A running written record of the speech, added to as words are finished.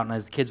And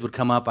as kids would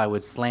come up, I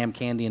would slam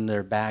candy in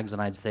their bags,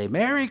 and I'd say,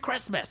 "Merry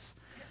Christmas!"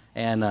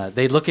 And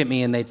they'd look at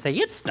me, and they'd say,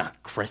 "It's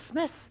not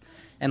Christmas."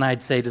 And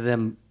I'd say to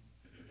them,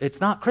 "It's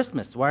not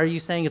Christmas. Why are you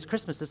saying it's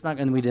Christmas? It's not."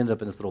 And we'd end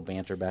up in this little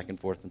banter back and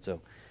forth. And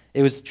so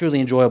it was truly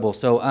enjoyable.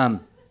 So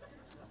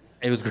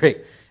it was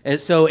great. And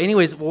so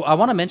anyways, I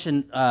want to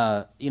mention,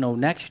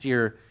 next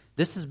year,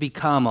 this has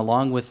become,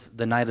 along with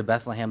the Night of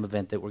Bethlehem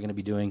event that we're going to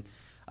be doing,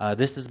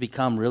 this has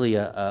become really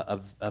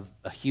a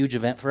huge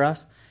event for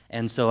us.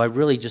 And so I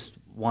really just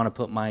want to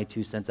put my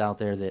 2 cents out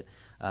there that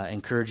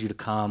encourage you to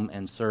come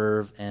and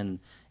serve and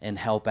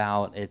help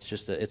out.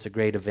 It's a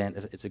great event.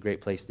 It's a great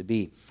place to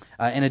be.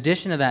 In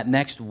addition to that,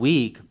 next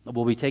week,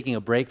 we'll be taking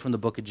a break from the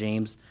book of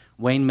James.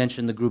 Wayne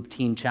mentioned the group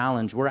Teen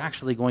Challenge. We're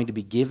actually going to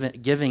be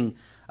giving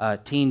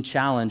Teen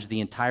Challenge the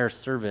entire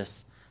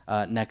service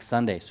next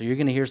Sunday. So you're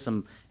going to hear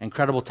some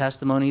incredible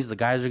testimonies. The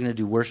guys are going to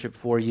do worship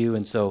for you.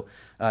 And so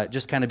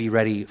just kind of be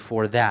ready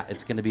for that.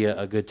 It's going to be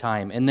a good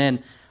time. And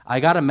then I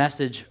got a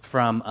message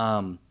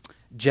from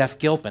Jeff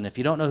Gilpin. If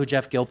you don't know who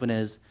Jeff Gilpin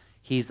is,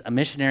 he's a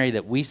missionary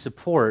that we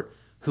support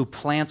who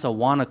plants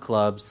Awana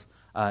clubs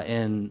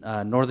in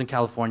Northern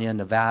California,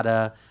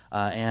 Nevada,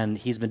 and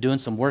he's been doing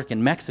some work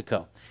in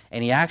Mexico.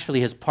 And he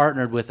actually has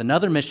partnered with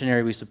another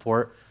missionary we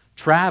support,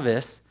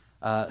 Travis,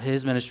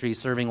 his ministry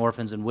serving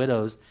orphans and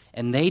widows,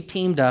 and they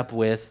teamed up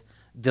with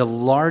the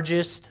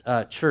largest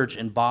church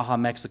in Baja,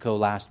 Mexico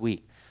last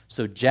week.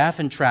 So Jeff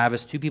and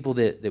Travis, 2 people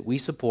that we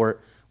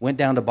support, went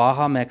down to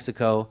Baja,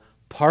 Mexico,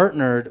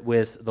 partnered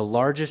with the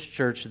largest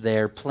church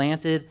there,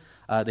 planted,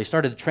 they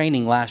started the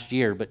training last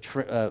year, but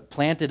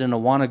planted an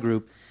Awana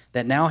group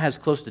that now has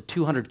close to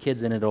 200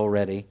 kids in it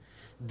already.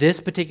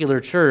 This particular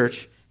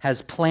church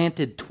has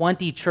planted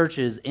 20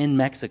 churches in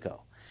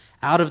Mexico.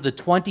 Out of the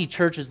 20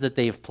 churches that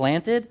they've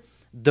planted,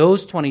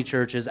 those 20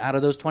 churches, out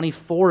of those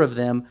 24 of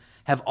them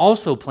have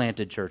also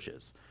planted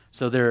churches.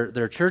 So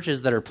they're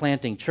churches that are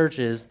planting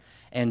churches,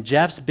 and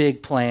Jeff's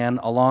big plan,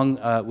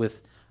 along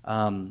with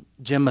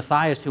Jim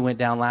Matthias, who went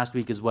down last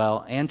week as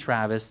well, and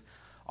Travis,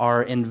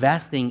 are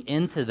investing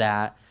into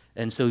that.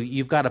 And so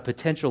you've got a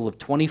potential of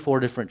 24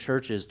 different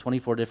churches,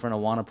 24 different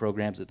Awana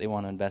programs that they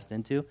want to invest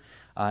into.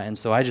 And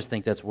so I just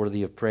think that's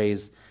worthy of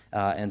praise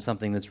and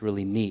something that's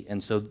really neat.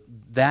 And so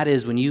that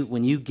is, when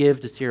you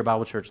give to Sierra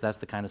Bible Church, that's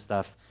the kind of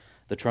stuff,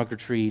 the trunk or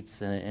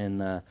treats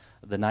and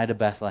the Night of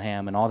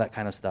Bethlehem and all that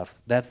kind of stuff.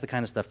 That's the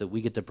kind of stuff that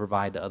we get to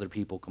provide to other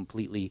people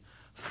completely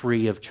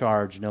free of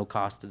charge, no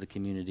cost to the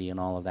community and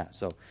all of that.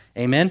 So,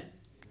 amen?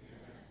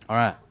 All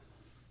right.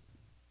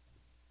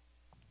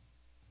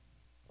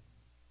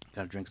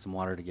 Got to drink some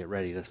water to get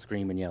ready to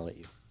scream and yell at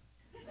you.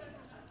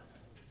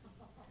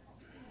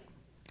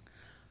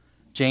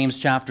 James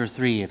chapter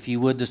 3. If you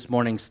would this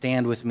morning,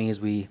 stand with me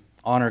as we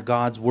honor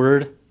God's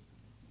word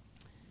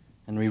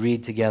and we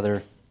read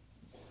together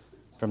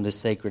from this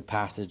sacred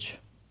passage.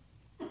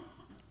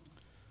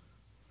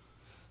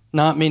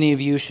 Not many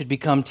of you should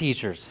become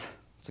teachers.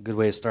 It's a good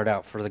way to start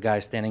out for the guy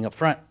standing up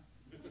front.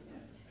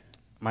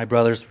 My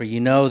brothers, for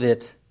you know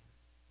that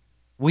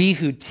we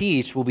who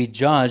teach will be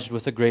judged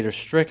with a greater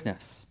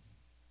strictness.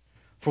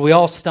 For we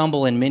all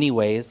stumble in many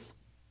ways,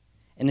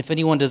 and if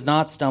anyone does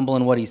not stumble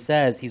in what he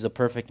says, he's a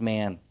perfect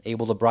man,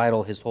 able to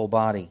bridle his whole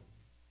body.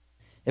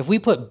 If we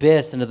put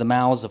bits into the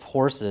mouths of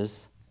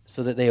horses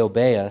so that they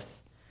obey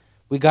us,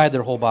 we guide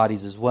their whole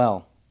bodies as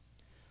well.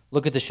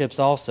 Look at the ships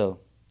also.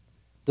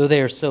 Though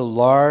they are so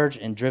large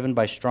and driven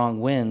by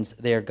strong winds,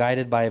 they are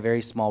guided by a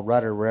very small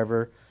rudder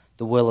wherever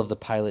the will of the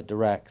pilot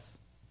directs.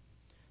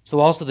 So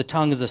also the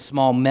tongue is a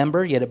small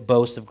member, yet it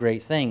boasts of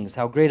great things.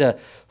 How great a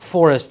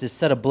forest is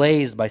set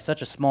ablaze by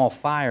such a small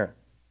fire.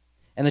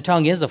 And the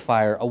tongue is a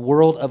fire, a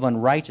world of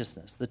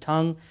unrighteousness. The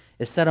tongue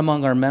is set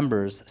among our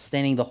members,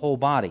 staining the whole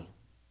body,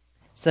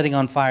 setting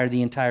on fire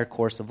the entire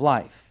course of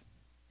life,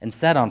 and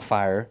set on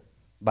fire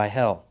by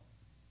hell.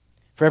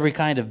 For every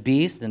kind of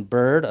beast and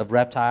bird, of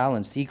reptile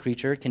and sea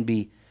creature can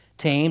be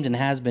tamed and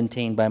has been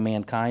tamed by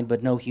mankind,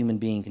 but no human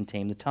being can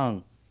tame the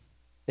tongue.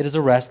 It is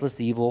a restless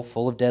evil,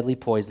 full of deadly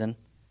poison.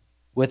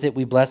 With it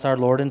we bless our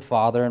Lord and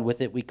Father, and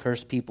with it we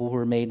curse people who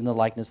are made in the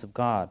likeness of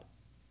God.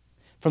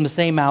 From the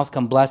same mouth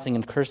come blessing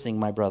and cursing,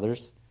 my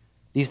brothers.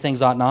 These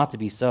things ought not to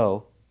be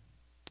so.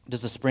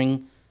 Does a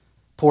spring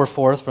pour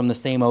forth from the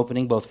same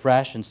opening both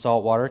fresh and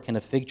salt water? Can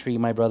a fig tree,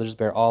 my brothers,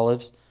 bear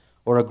olives,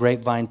 or a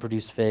grapevine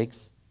produce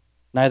figs?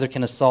 Neither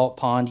can a salt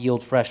pond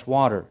yield fresh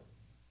water.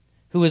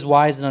 Who is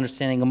wise and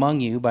understanding among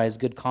you? By his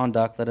good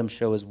conduct let him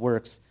show his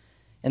works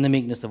in the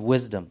meekness of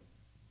wisdom.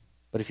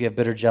 But if you have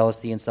bitter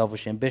jealousy and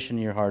selfish ambition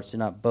in your hearts, do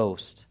not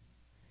boast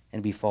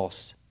and be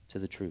false to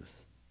the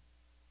truth.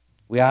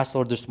 We ask,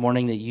 Lord, this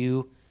morning that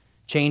you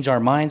change our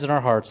minds and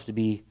our hearts to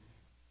be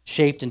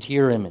shaped into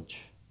your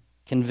image.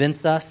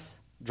 Convince us,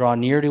 draw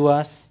near to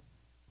us,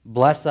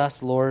 bless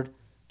us, Lord.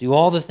 Do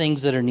all the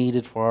things that are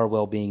needed for our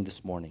well-being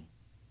this morning.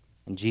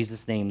 In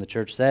Jesus' name, the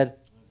church said,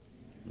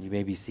 and you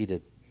may be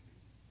seated.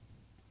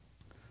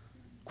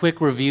 Quick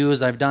review,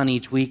 as I've done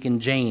each week in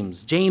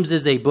James. James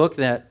is a book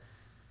that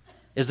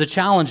is a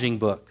challenging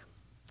book.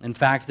 In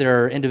fact,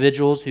 there are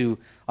individuals who,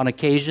 on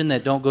occasion,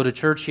 that don't go to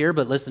church here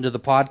but listen to the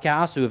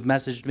podcast who have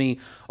messaged me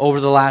over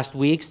the last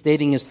week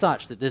stating as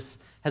such that this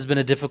has been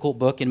a difficult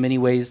book in many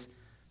ways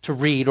to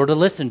read or to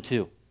listen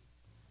to.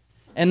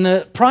 And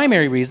the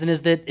primary reason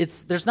is that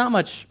there's not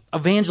much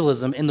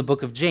evangelism in the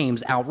book of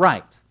James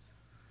outright.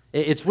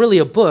 It's really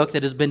a book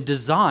that has been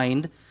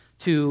designed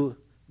to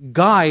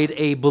guide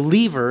a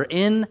believer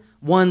in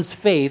one's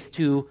faith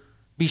to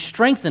be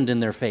strengthened in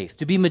their faith,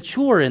 to be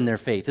mature in their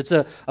faith. It's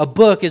a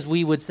book, as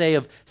we would say,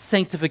 of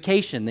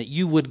sanctification, that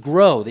you would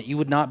grow, that you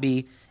would not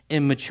be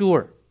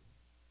immature.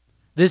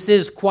 This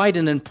is quite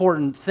an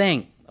important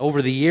thing.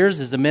 Over the years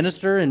as a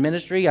minister in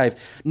ministry, I've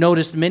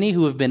noticed many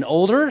who have been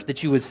older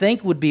that you would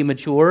think would be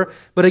mature,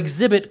 but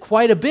exhibit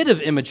quite a bit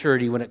of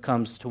immaturity when it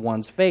comes to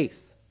one's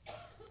faith.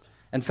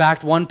 In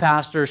fact, one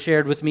pastor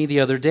shared with me the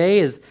other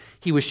day as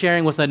he was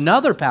sharing with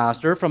another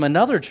pastor from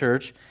another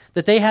church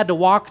that they had to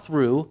walk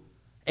through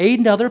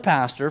another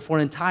pastor for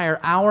an entire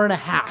hour and a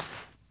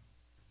half,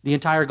 the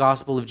entire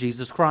gospel of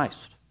Jesus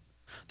Christ.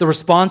 The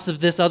response of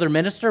this other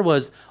minister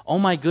was, "Oh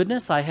my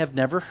goodness, I have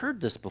never heard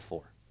this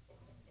before."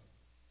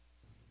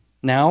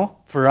 Now,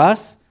 for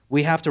us,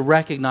 we have to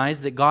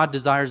recognize that God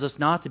desires us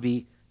not to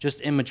be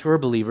just immature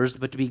believers,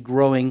 but to be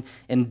growing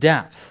in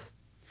depth.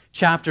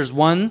 Chapter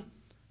 1,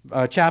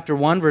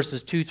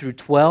 verses 2 through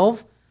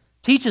 12,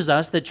 teaches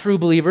us that true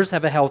believers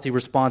have a healthy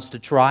response to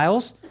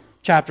trials.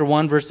 Chapter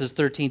 1, verses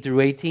 13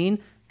 through 18,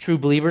 true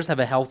believers have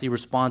a healthy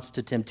response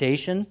to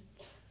temptation.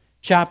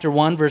 Chapter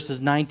 1,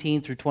 verses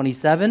 19 through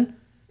 27,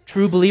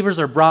 true believers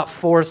are brought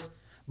forth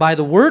by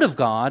the Word of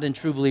God, and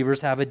true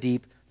believers have a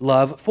deep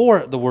love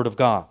for the Word of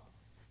God.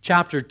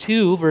 Chapter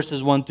 2,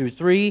 verses 1 through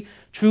 3,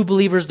 true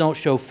believers don't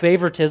show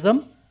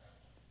favoritism.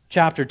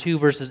 Chapter 2,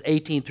 verses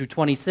 18 through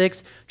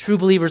 26, true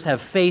believers have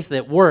faith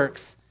that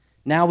works.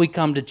 Now we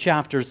come to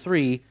chapter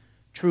 3,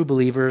 true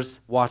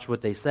believers watch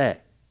what they say.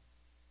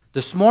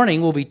 This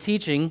morning we'll be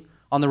teaching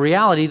on the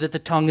reality that the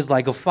tongue is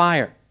like a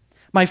fire.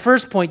 My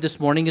first point this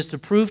morning is to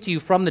prove to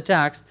you from the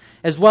text,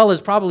 as well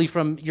as probably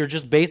from your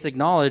just basic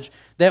knowledge,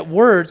 that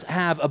words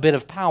have a bit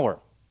of power.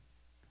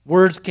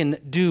 Words can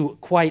do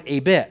quite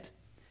a bit.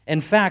 In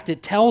fact,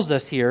 it tells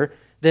us here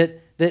that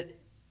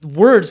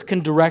words can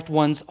direct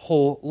one's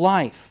whole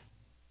life.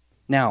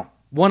 Now,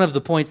 one of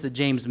the points that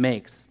James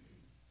makes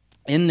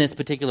in this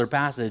particular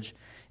passage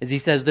is he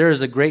says there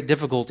is a great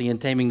difficulty in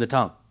taming the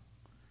tongue.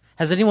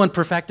 Has anyone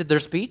perfected their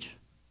speech?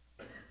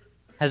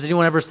 Has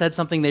anyone ever said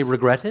something they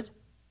regretted?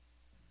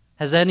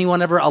 Has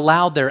anyone ever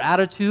allowed their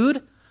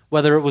attitude,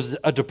 whether it was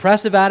a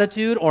depressive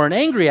attitude or an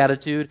angry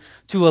attitude,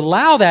 to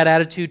allow that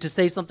attitude to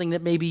say something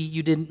that maybe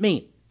you didn't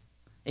mean?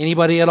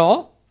 Anybody at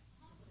all?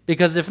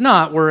 Because if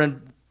not,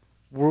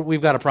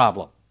 we've got a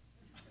problem.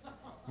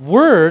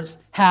 Words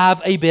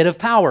have a bit of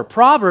power.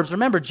 Proverbs,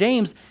 remember,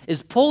 James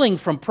is pulling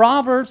from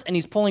Proverbs and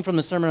he's pulling from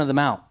the Sermon on the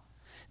Mount.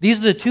 These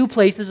are the two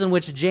places in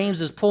which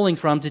James is pulling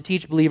from to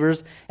teach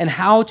believers and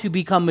how to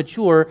become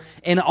mature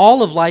in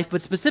all of life,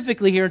 but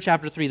specifically here in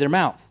chapter 3, their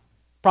mouth.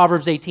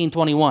 Proverbs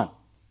 18:21.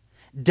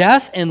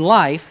 Death and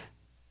life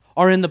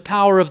are in the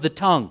power of the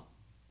tongue.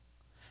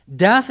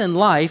 Death and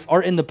life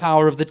are in the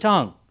power of the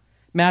tongue.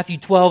 Matthew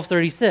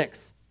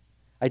 12:36.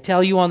 I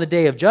tell you, on the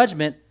day of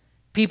judgment,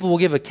 people will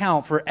give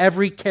account for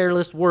every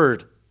careless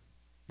word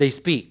they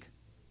speak.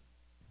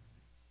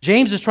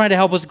 James is trying to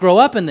help us grow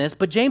up in this,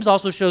 but James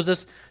also shows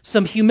us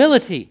some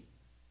humility.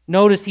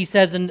 Notice he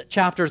says in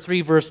chapter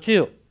 3, verse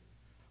 2,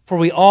 "For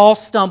we all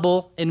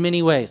stumble in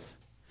many ways."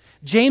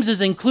 James is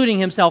including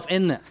himself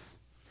in this.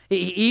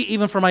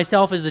 Even for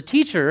myself as a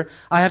teacher,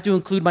 I have to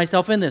include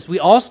myself in this. We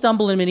all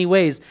stumble in many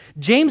ways.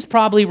 James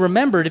probably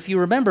remembered, if you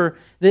remember,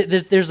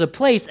 that there's a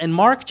place in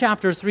Mark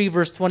chapter 3,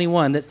 verse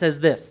 21 that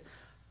says this,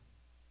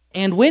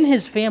 "And when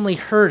his family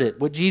heard it,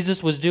 what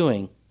Jesus was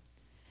doing,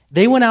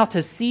 they went out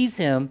to seize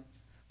him,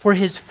 for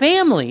his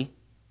family,"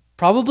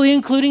 probably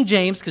including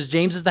James, because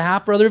James is the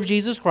half-brother of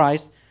Jesus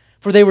Christ,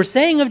 "for they were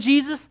saying of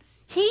Jesus,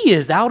 he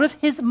is out of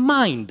his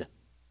mind."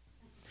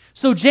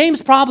 So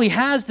James probably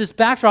has this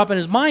backdrop in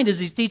his mind as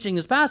he's teaching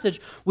this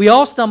passage. We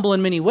all stumble in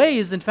many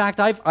ways. In fact,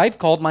 I've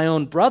called my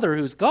own brother,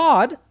 who's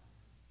God,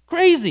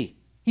 crazy.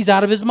 He's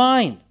out of his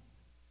mind.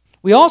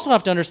 We also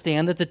have to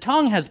understand that the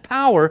tongue has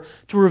power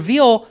to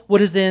reveal what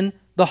is in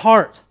the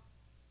heart.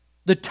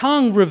 The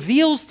tongue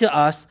reveals to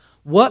us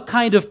what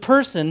kind of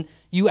person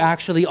you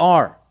actually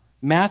are.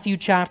 Matthew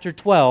chapter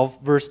 12,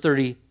 verse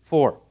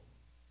 34.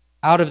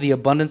 Out of the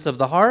abundance of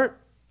the heart,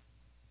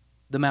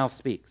 the mouth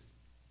speaks.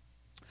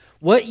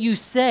 What you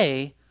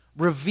say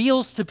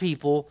reveals to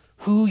people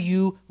who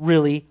you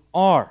really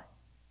are.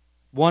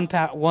 One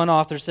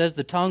author says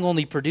the tongue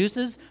only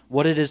produces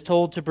what it is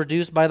told to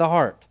produce by the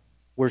heart,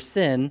 where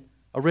sin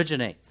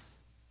originates.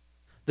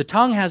 The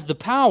tongue has the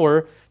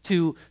power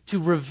to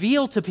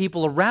reveal to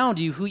people around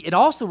you who it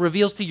also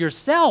reveals to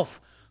yourself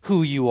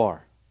who you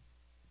are.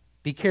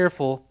 Be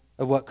careful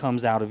of what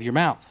comes out of your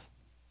mouth.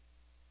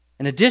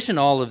 In addition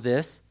to all of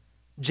this,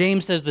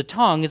 James says the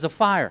tongue is a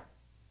fire,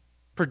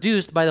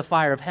 produced by the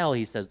fire of hell,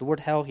 he says. The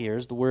word hell here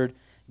is the word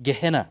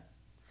Gehenna.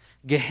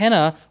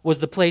 Gehenna was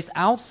the place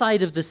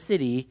outside of the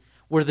city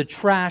where the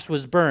trash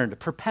was burned,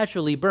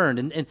 perpetually burned.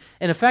 And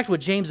in effect, what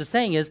James is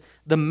saying is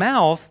the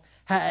mouth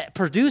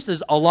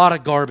produces a lot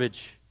of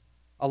garbage,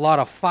 a lot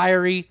of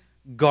fiery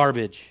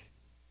garbage.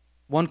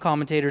 One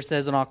commentator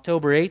says on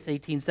October 8th,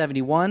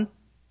 1871,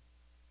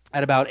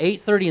 at about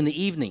 8:30 in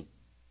the evening,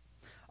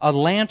 a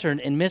lantern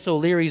in Miss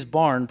O'Leary's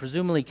barn,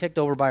 presumably kicked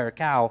over by her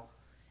cow,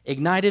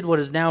 ignited what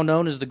is now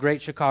known as the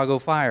Great Chicago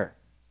Fire.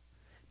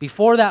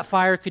 Before that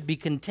fire could be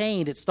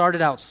contained, it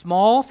started out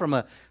small from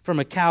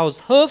a cow's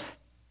hoof.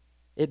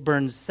 It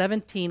burned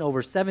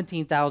over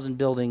 17,000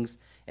 buildings,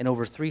 and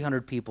over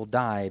 300 people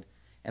died,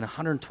 and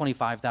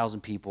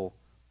 125,000 people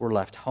were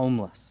left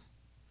homeless.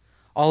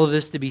 All of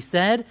this to be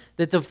said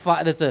that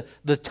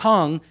the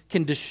tongue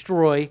can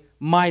destroy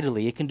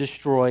mightily. It can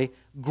destroy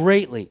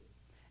greatly.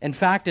 In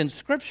fact, in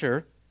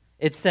Scripture,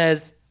 it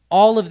says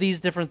all of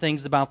these different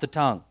things about the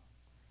tongue.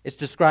 It's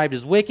described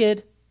as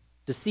wicked,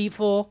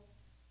 deceitful,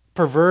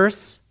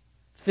 perverse,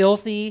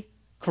 filthy,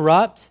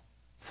 corrupt,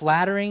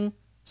 flattering,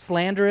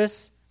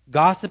 slanderous,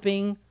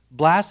 gossiping,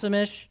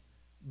 blasphemous,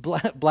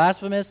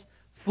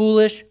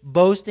 foolish,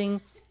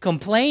 boasting,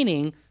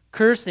 complaining,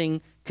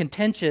 cursing,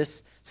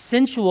 contentious,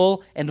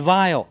 sensual, and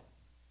vile.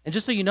 And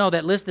just so you know,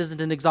 that list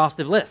isn't an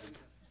exhaustive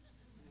list.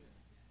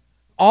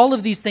 All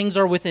of these things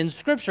are within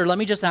Scripture. Let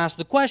me just ask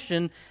the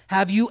question,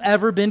 have you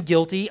ever been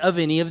guilty of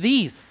any of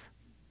these?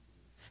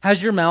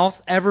 Has your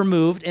mouth ever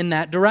moved in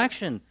that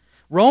direction?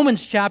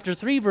 Romans chapter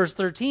 3, verse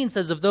 13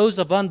 says of those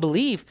of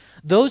unbelief,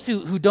 those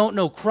who don't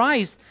know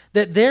Christ,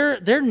 that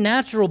their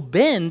natural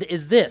bend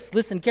is this.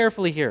 Listen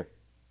carefully here.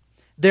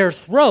 Their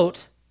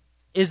throat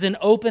is an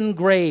open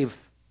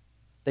grave.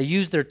 They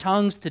use their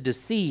tongues to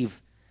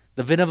deceive.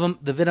 The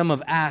venom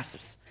of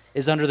asps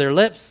is under their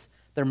lips.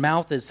 Their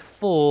mouth is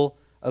full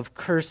of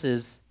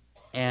curses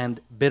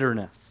and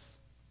bitterness.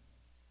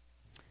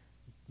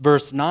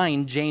 Verse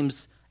 9,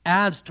 James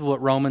adds to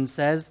what Romans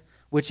says,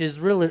 which is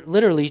really,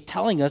 literally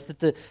telling us that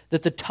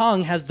the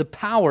tongue has the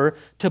power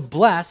to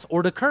bless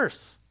or to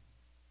curse.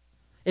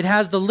 It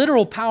has the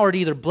literal power to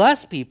either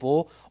bless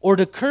people or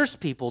to curse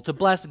people, to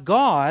bless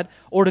God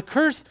or to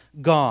curse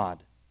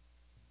God.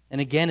 And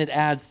again, it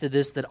adds to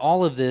this that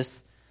all of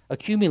this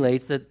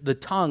accumulates, that the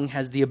tongue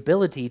has the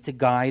ability to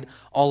guide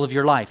all of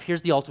your life.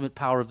 Here's the ultimate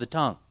power of the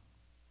tongue.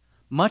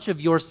 Much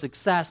of your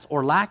success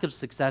or lack of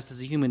success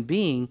as a human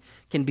being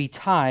can be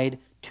tied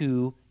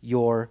to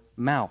your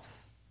mouth.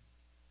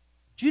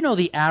 Do you know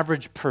the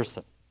average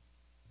person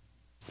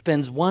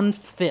spends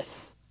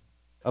 1/5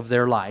 of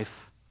their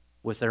life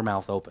with their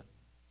mouth open?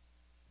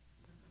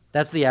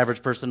 That's the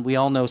average person. We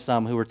all know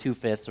some who are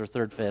 2/5 or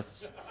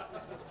 3/5.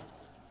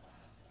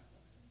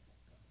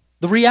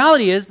 The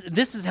reality is,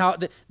 this is how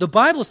the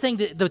Bible is saying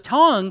that the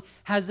tongue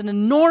has an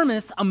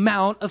enormous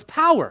amount of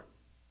power.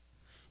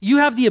 You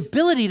have the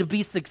ability to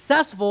be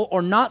successful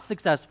or not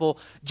successful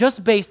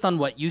just based on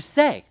what you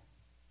say.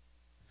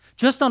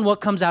 Just on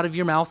what comes out of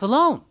your mouth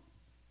alone.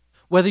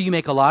 Whether you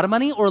make a lot of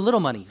money or a little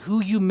money,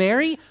 who you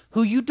marry,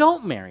 who you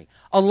don't marry.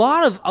 A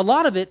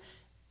lot of it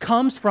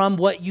comes from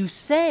what you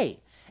say.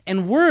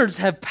 And words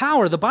have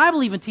power. The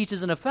Bible even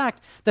teaches in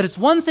effect that it's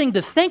one thing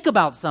to think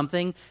about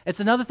something, it's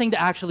another thing to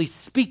actually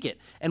speak it.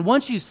 And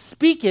once you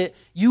speak it,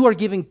 you are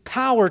giving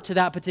power to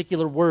that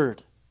particular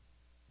word.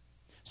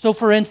 So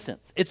for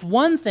instance, it's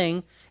one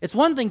thing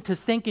to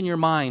think in your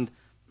mind,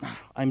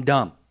 I'm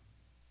dumb.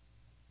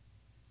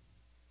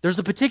 There's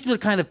a particular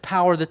kind of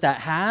power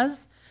that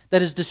has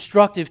that is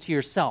destructive to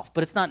yourself,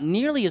 but it's not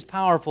nearly as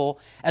powerful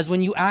as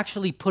when you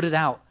actually put it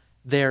out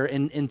there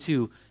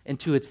into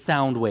its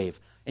sound wave.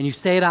 And you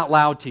say it out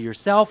loud to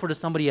yourself or to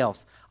somebody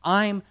else.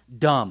 I'm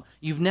dumb.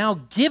 You've now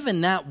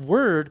given that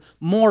word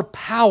more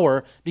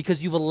power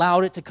because you've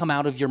allowed it to come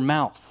out of your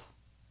mouth.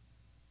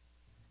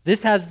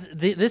 This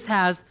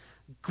has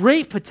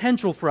great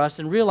potential for us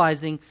in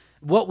realizing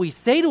what we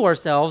say to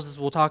ourselves, as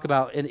we'll talk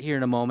about here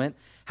in a moment,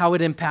 how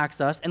it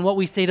impacts us, and what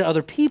we say to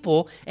other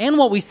people, and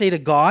what we say to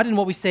God, and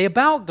what we say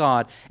about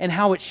God, and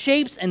how it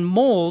shapes and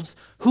molds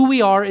who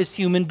we are as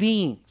human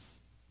beings.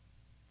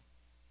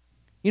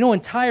 You know,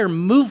 entire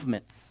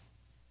movements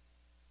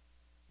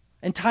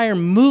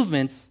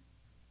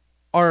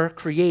are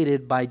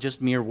created by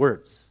just mere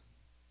words.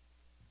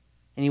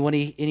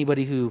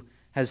 Anybody who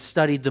has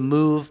studied the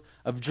move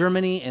of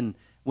Germany and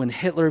when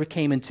Hitler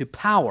came into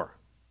power,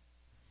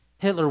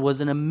 Hitler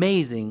was an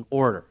amazing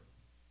orator.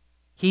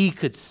 He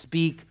could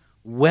speak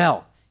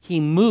well. He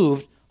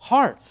moved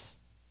hearts.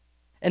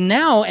 And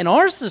now in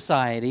our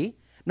society,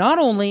 not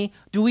only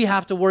do we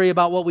have to worry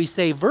about what we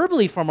say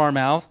verbally from our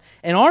mouth,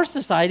 in our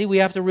society we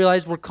have to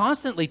realize we're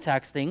constantly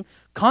texting,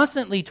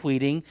 constantly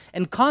tweeting,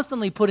 and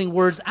constantly putting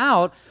words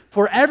out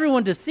for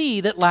everyone to see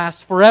that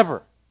lasts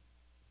forever.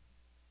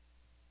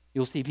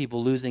 You'll see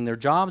people losing their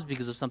jobs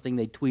because of something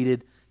they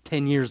tweeted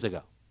 10 years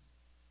ago.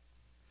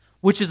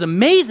 Which is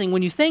amazing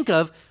when you think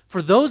of,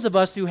 for those of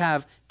us who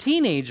have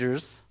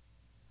teenagers,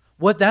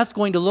 what that's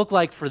going to look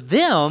like for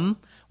them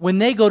when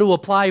they go to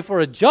apply for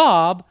a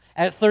job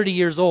at 30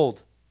 years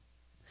old.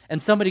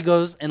 And somebody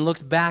goes and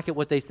looks back at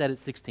what they said at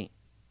 16.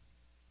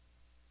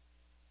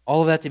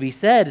 All of that to be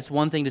said, it's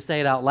one thing to say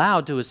it out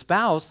loud to a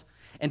spouse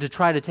and to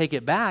try to take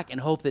it back and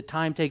hope that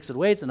time takes it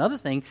away. It's another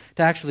thing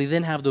to actually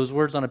then have those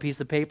words on a piece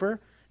of paper,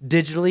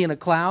 digitally in a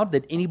cloud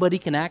that anybody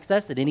can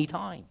access at any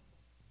time.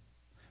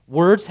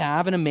 Words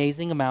have an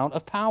amazing amount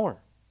of power.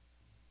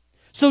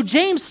 So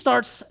James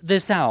starts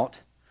this out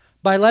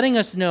by letting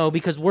us know,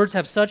 because words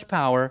have such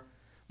power,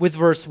 with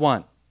verse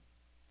 1.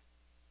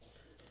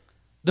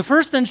 The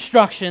first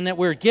instruction that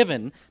we're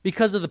given,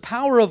 because of the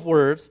power of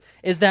words,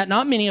 is that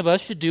not many of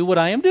us should do what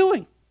I am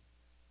doing.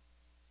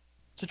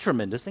 It's a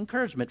tremendous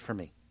encouragement for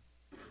me.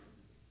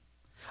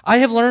 I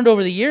have learned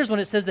over the years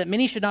when it says that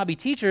many should not be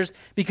teachers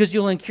because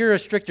you'll incur a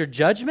stricter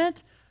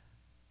judgment,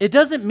 it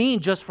doesn't mean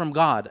just from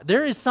God.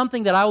 There is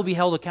something that I will be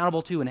held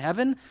accountable to in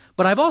heaven,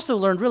 but I've also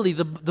learned really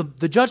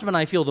the judgment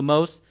I feel the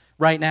most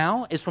right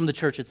now is from the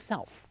church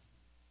itself.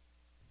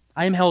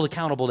 I am held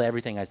accountable to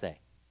everything I say.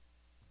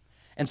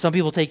 And some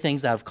people take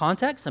things out of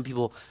context. Some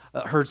people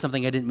heard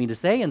something I didn't mean to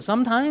say. And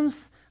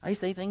sometimes I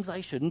say things I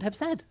shouldn't have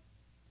said.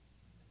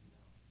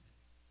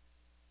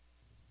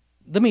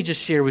 Let me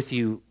just share with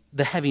you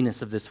the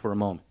heaviness of this for a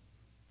moment.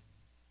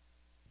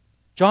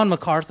 John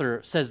MacArthur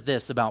says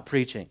this about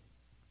preaching.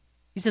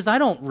 He says, I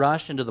don't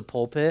rush into the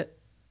pulpit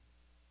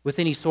with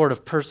any sort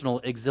of personal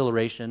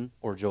exhilaration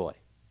or joy.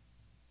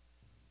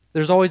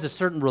 There's always a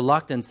certain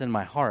reluctance in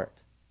my heart.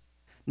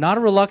 Not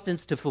a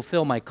reluctance to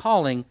fulfill my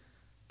calling,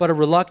 but a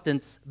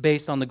reluctance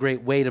based on the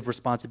great weight of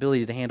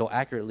responsibility to handle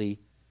accurately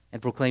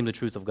and proclaim the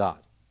truth of God.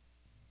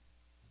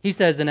 He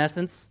says, in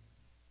essence,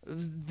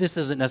 this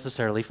isn't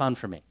necessarily fun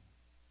for me.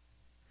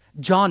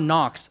 John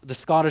Knox, the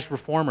Scottish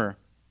reformer,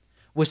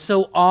 was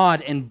so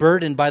awed and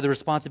burdened by the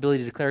responsibility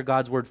to declare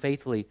God's word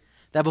faithfully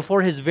that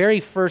before his very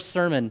first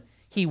sermon,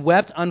 he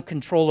wept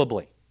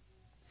uncontrollably.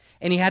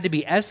 And he had to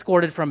be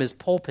escorted from his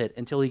pulpit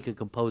until he could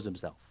compose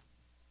himself.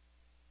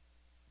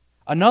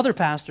 Another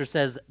pastor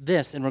says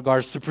this in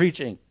regards to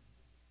preaching.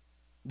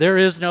 There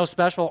is no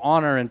special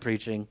honor in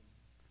preaching.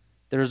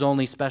 There is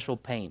only special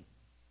pain.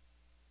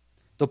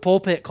 The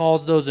pulpit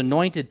calls those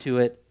anointed to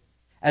it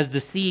as the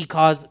sea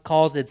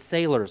calls its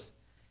sailors.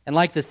 And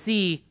like the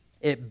sea,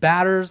 it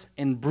batters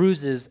and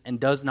bruises and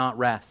does not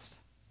rest.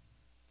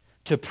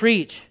 To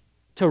preach,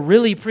 to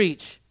really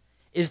preach,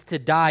 is to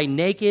die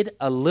naked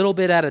a little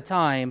bit at a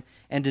time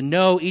and to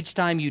know each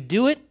time you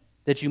do it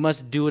that you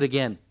must do it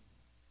again.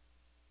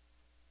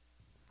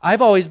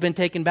 I've always been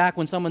taken back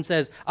when someone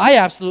says, I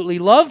absolutely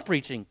love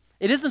preaching.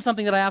 It isn't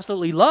something that I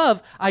absolutely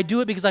love. I do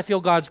it because I feel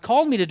God's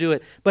called me to do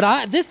it.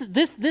 But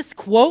this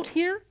quote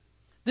here,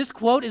 this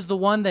quote is the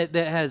one that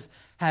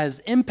has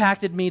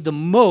impacted me the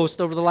most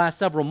over the last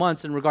several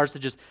months in regards to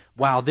just,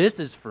 wow, this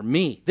is for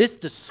me. This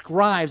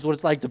describes what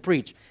it's like to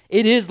preach.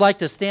 It is like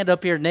to stand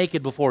up here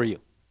naked before you.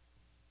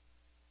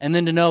 And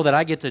then to know that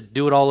I get to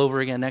do it all over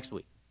again next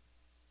week.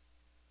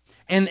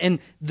 And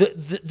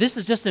this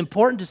is just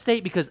important to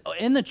state because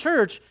in the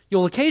church,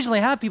 you'll occasionally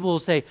have people who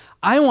say,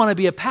 I want to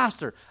be a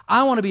pastor.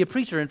 I want to be a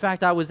preacher. In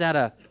fact, I was at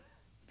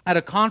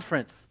a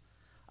conference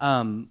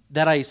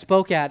that I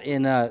spoke at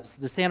in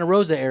the Santa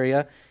Rosa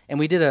area, and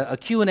we did a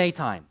Q&A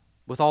time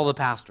with all the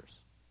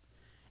pastors.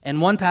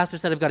 And one pastor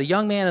said, I've got a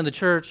young man in the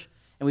church,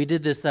 and we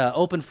did this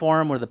open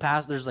forum where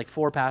there's like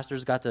 4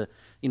 pastors got to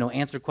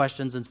answer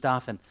questions and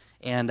stuff,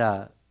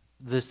 and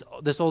this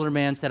older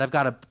man said, I've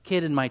got a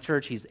kid in my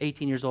church, he's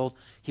 18 years old,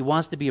 he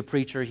wants to be a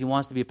preacher, he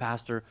wants to be a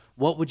pastor,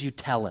 what would you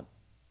tell him?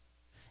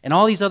 And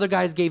all these other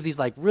guys gave these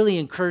like really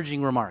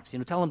encouraging remarks,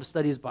 tell him to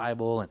study his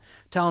Bible, and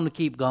tell him to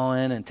keep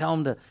going, and tell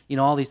him to,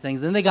 all these things.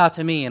 And then they got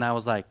to me, and I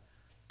was like,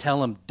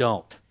 tell him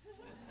don't.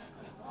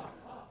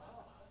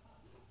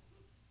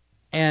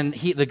 And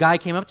the guy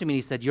came up to me, and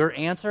he said, your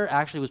answer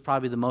actually was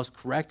probably the most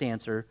correct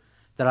answer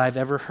that I've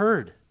ever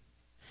heard.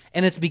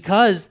 And it's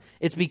because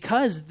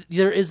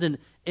there is an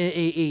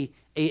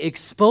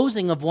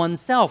exposing of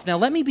oneself. Now,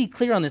 let me be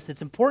clear on this.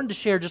 It's important to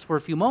share just for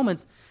a few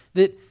moments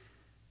that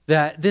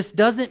this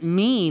doesn't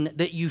mean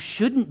that you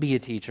shouldn't be a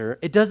teacher.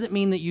 It doesn't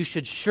mean that you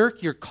should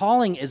shirk your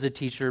calling as a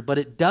teacher, but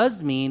it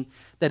does mean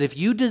that if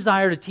you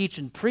desire to teach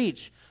and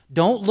preach,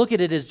 don't look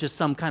at it as just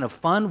some kind of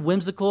fun,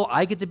 whimsical,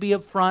 I get to be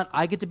up front,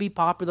 I get to be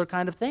popular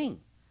kind of thing.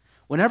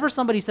 Whenever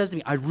somebody says to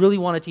me, I really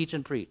want to teach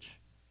and preach,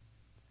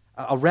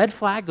 a red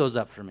flag goes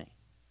up for me.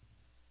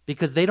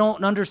 Because they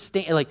don't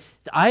understand,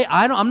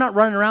 I'm not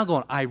running around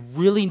going, I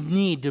really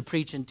need to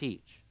preach and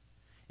teach.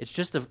 It's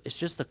just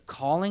a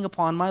calling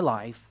upon my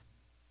life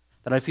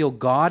that I feel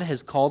God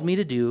has called me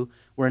to do,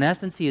 where in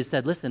essence he has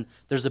said, listen,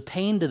 there's a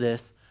pain to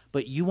this,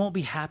 but you won't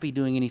be happy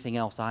doing anything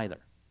else either.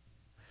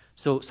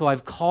 So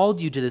I've called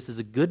you to this as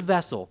a good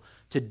vessel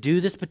to do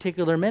this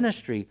particular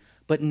ministry,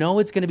 but know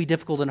it's going to be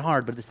difficult and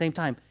hard, but at the same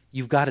time,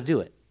 you've got to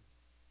do it.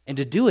 And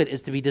to do it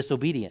is to be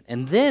disobedient.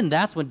 And then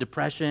that's when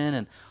depression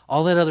and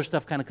all that other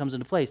stuff kind of comes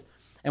into place.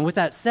 And with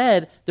that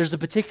said, there's a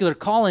particular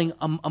calling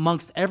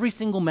amongst every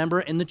single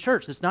member in the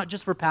church. It's not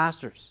just for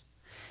pastors.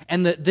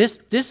 And this,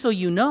 so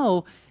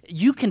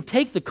you can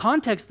take the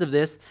context of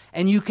this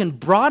and you can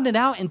broaden it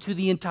out into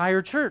the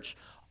entire church.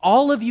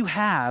 All of you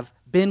have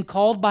been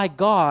called by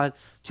God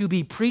to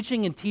be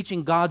preaching and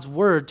teaching God's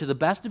word to the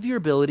best of your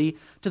ability,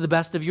 to the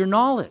best of your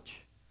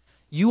knowledge.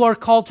 You are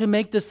called to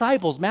make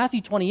disciples.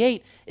 Matthew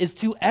 28 is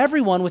to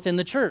everyone within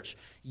the church.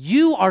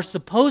 You are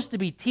supposed to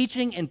be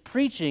teaching and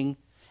preaching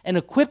and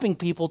equipping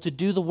people to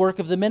do the work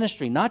of the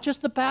ministry, not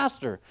just the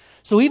pastor.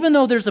 So even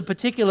though there's a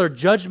particular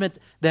judgment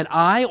that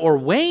I or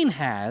Wayne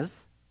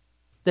has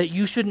that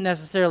you shouldn't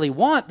necessarily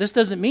want, this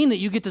doesn't mean that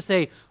you get to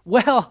say,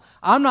 well,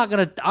 I'm not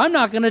going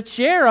to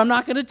chair, I'm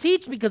not going to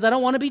teach because I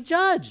don't want to be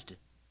judged.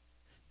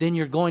 Then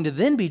you're going to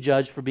then be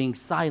judged for being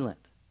silent.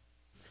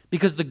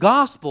 Because the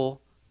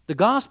gospel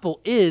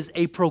is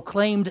a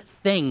proclaimed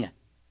thing,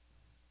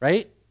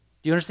 right?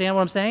 Do you understand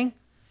what I'm saying?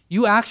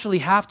 You actually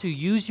have to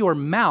use your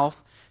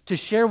mouth to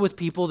share with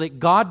people that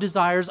God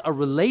desires a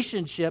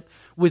relationship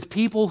with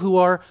people who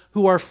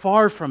are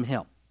far from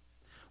Him.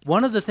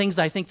 One of the things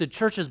I think the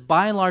churches,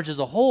 by and large as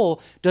a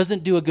whole,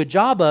 doesn't do a good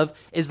job of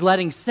is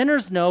letting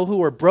sinners know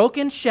who are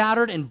broken,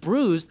 shattered, and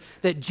bruised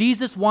that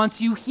Jesus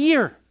wants you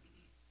here.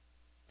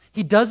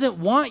 He doesn't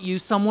want you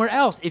somewhere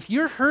else. If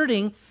you're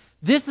hurting,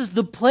 this is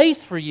the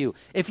place for you.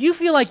 If you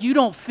feel like you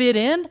don't fit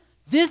in,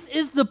 this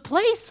is the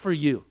place for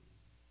you.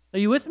 Are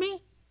you with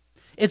me?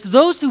 It's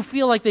those who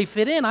feel like they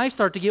fit in I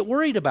start to get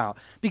worried about,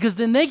 because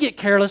then they get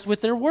careless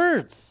with their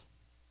words.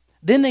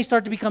 Then they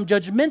start to become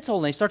judgmental,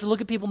 and they start to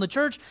look at people in the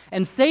church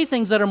and say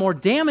things that are more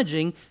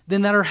damaging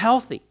than that are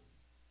healthy.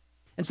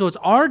 And so it's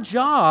our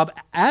job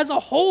as a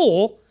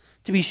whole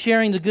to be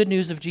sharing the good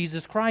news of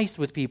Jesus Christ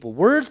with people.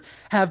 Words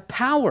have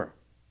power.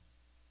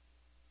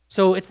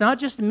 So it's not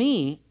just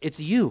me, it's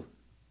you.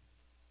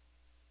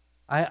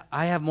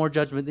 I have more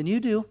judgment than you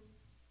do,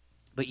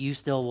 but you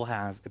still will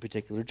have a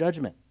particular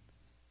judgment.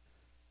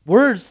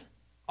 Words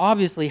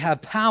obviously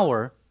have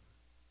power,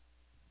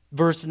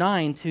 verse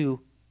 9,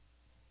 to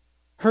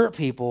hurt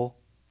people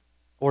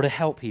or to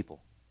help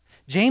people.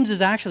 James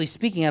is actually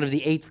speaking out of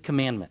the 8th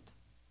commandment.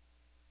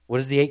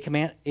 What is the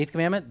 8th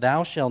commandment?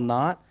 Thou shalt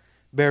not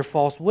bear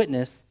false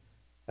witness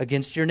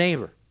against your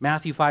neighbor.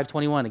 Matthew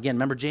 5:21. Again,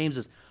 remember James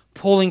is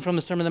pulling from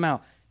the Sermon on the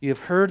Mount. You have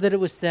heard that it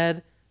was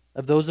said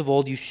of those of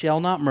old, you shall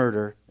not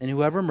murder, and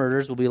whoever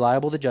murders will be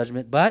liable to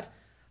judgment. But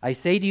I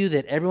say to you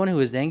that everyone who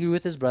is angry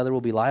with his brother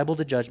will be liable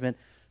to judgment.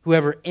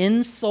 Whoever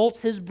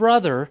insults his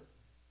brother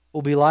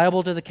will be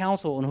liable to the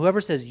council, and whoever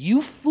says,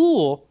 you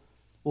fool,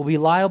 will be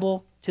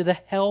liable to the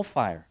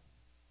hellfire.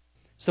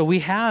 So we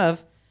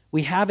have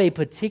a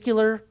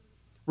particular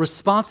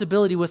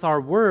responsibility with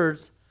our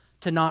words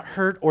to not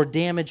hurt or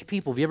damage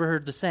people. Have you ever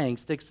heard the saying,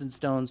 sticks and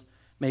stones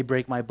may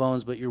break my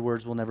bones, but your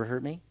words will never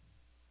hurt me?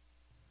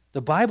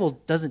 The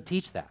Bible doesn't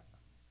teach that.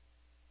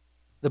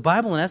 The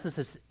Bible, in essence,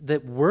 says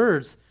that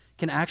words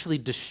can actually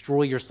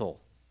destroy your soul.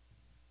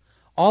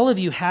 All of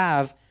you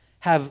have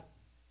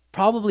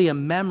probably a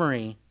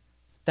memory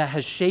that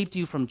has shaped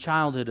you from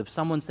childhood of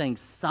someone saying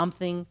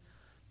something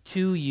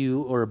to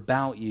you or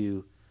about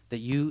you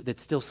that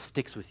still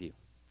sticks with you.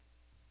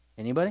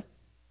 Anybody?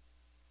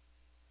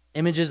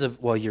 Images of,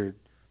 well, you're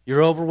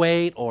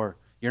overweight, or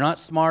you're not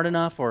smart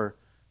enough, or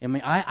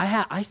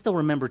I still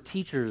remember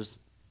teachers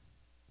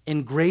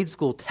in grade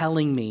school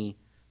telling me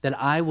that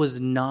I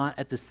was not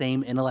at the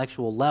same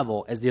intellectual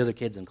level as the other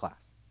kids in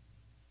class.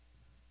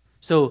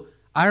 So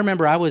I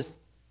remember I was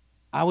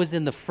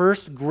in the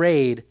first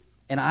grade,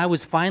 and I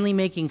was finally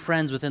making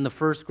friends within the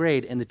first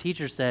grade, and the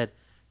teacher said,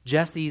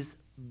 Jesse's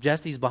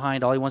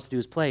behind, all he wants to do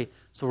is play,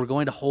 so we're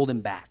going to hold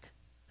him back.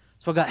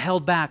 So I got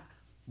held back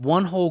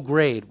one whole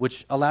grade,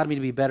 which allowed me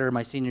to be better in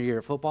my senior year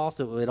at football,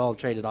 so it all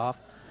traded off.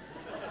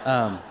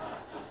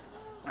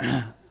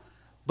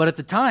 But at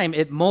the time,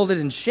 it molded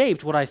and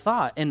shaped what I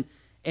thought.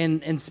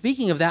 And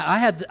speaking of that, I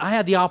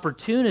had the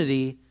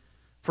opportunity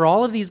for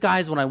all of these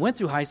guys when I went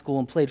through high school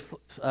and played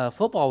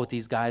football with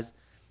these guys.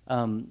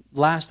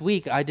 Last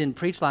week, I didn't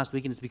preach last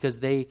week, and it's because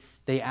they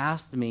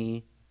asked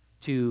me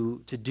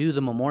to do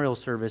the memorial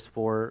service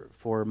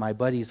for my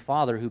buddy's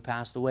father who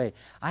passed away.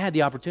 I had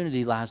the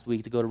opportunity last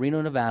week to go to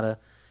Reno, Nevada,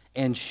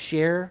 and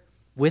share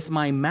with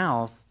my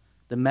mouth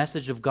the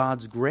message of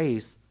God's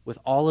grace with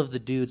all of the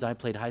dudes I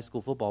played high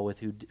school football with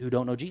who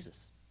don't know Jesus.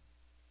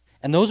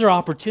 And those are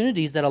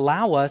opportunities that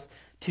allow us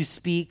to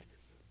speak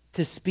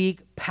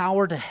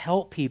power to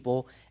help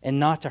people and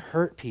not to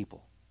hurt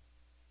people.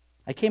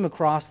 I came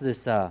across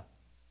this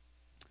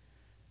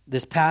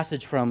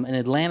passage from an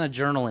Atlanta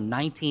journal in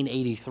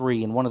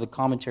 1983 in one of the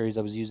commentaries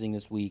I was using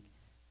this week.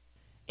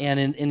 And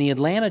in the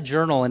Atlanta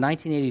journal in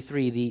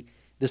 1983,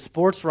 the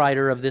sports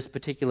writer of this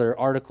particular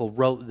article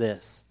wrote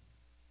this: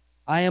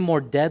 I am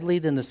more deadly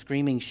than the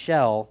screaming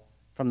shell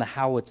from the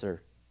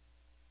howitzer.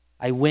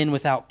 I win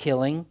without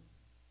killing.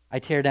 I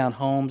tear down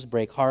homes,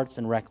 break hearts,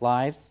 and wreck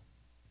lives.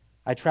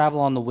 I travel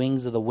on the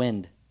wings of the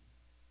wind.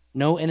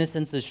 No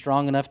innocence is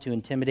strong enough to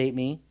intimidate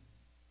me.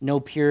 No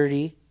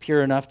purity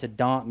pure enough to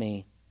daunt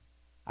me.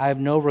 I have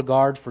no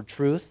regard for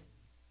truth,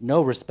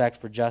 no respect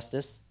for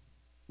justice,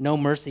 no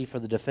mercy for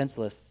the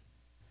defenseless.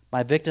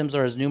 My victims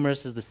are as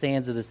numerous as the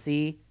sands of the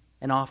sea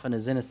and often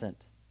as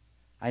innocent.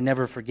 I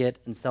never forget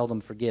and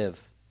seldom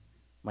forgive.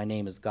 My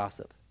name is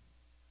gossip.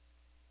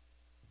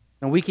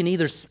 And we can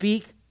either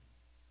speak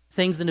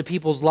things into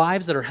people's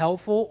lives that are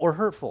helpful or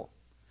hurtful.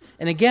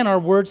 And again, our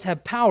words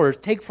have powers.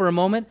 Take for a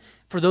moment,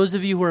 for those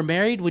of you who are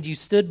married, would you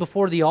stood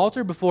before the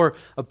altar, before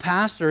a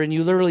pastor, and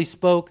you literally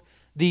spoke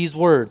these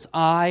words,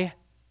 I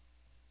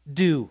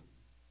do.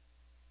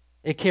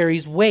 It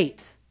carries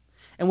weight.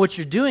 And what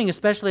you're doing,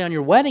 especially on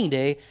your wedding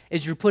day,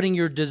 is you're putting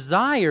your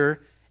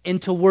desire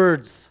into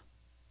words.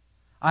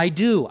 I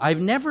do.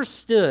 I've never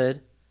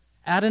stood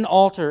at an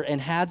altar and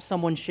had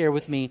someone share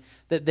with me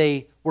that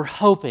they were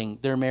hoping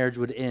their marriage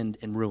would end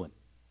in ruin.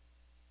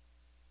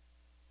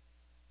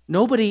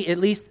 Nobody, at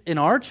least in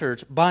our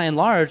church, by and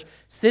large,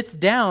 sits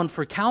down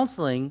for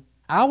counseling,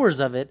 hours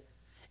of it,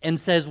 and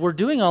says, we're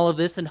doing all of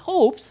this in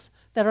hopes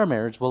that our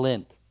marriage will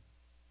end.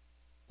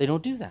 They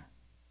don't do that.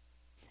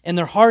 In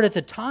their heart at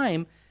the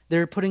time,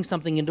 they're putting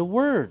something into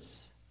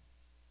words.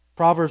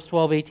 Proverbs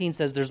 12:18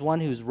 says, there's one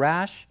whose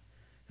rash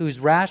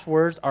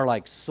words are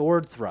like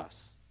sword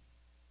thrusts.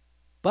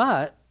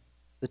 But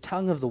the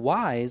tongue of the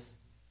wise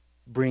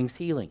brings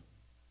healing.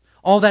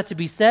 All that to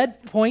be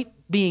said, point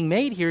being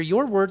made here,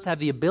 your words have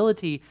the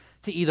ability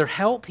to either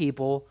help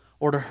people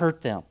or to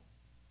hurt them.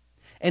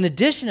 In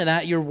addition to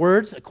that, your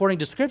words, according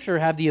to Scripture,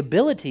 have the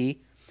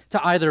ability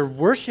to either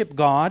worship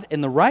God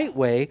in the right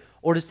way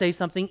or to say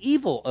something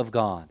evil of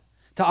God,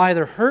 to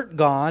either hurt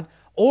God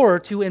or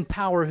to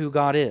empower who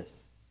God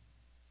is.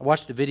 I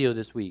watched a video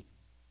this week.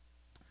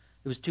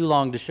 It was too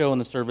long to show in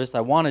the service.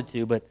 I wanted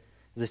to, but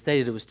as I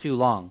stated, it was too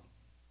long.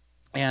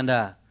 And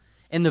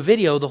in the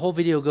video, the whole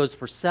video goes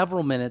for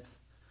several minutes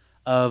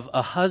of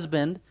a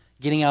husband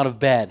getting out of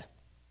bed.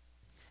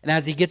 And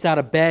as he gets out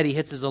of bed, he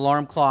hits his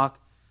alarm clock,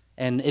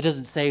 and it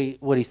doesn't say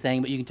what he's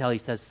saying, but you can tell he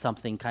says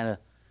something kind of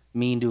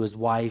mean to his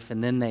wife,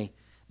 and then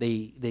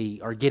they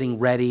are getting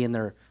ready, and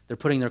they're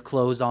putting their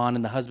clothes on,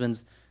 and the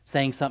husband's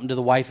saying something to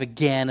the wife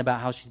again about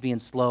how she's being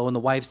slow, and the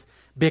wife's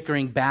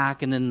bickering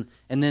back, and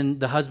then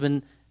the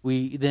husband,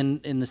 we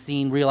then in the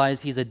scene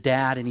realize he's a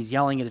dad, and he's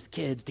yelling at his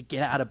kids to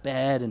get out of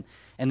bed,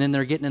 and then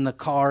they're getting in the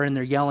car, and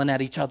they're yelling at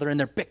each other, and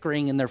they're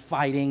bickering, and they're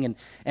fighting,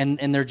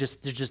 and they're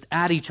just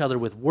at each other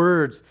with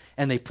words,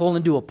 and they pull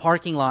into a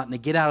parking lot, and they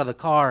get out of the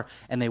car,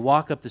 and they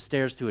walk up the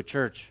stairs to a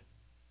church,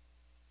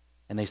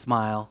 and they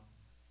smile,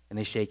 and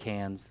they shake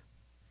hands,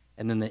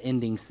 and then the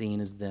ending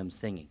scene is them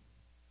singing,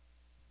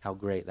 "How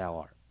Great Thou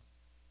Art."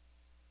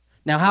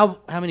 Now,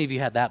 how many of you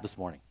had that this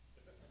morning?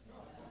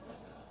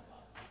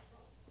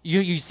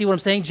 You see what I'm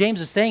saying?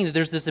 James is saying that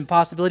there's this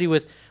impossibility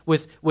with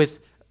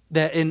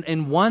that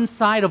in one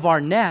side of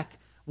our neck,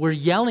 we're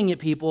yelling at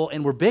people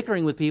and we're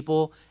bickering with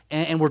people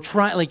and we're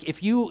trying,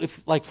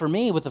 like for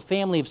me with a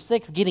family of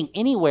 6, getting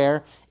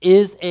anywhere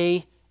is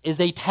a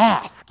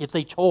task. It's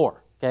a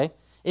chore, okay?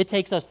 It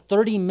takes us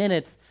 30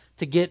 minutes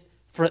to get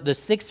for the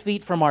 6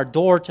 feet from our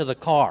door to the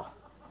car.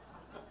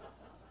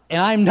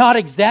 And I'm not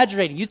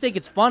exaggerating. You think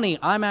it's funny.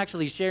 I'm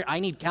actually sharing. I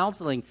need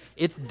counseling.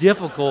 It's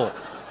difficult.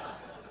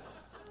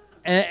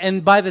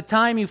 And by the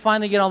time you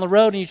finally get on the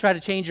road and you try to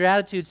change your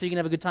attitude so you can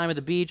have a good time at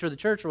the beach or the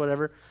church or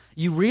whatever,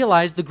 you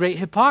realize the great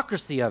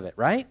hypocrisy of it,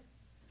 right?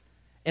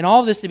 And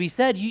all of this to be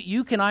said,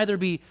 you can either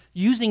be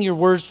using your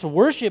words to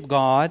worship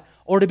God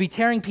or to be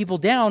tearing people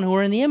down who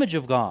are in the image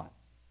of God.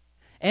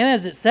 And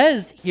as it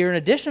says here, in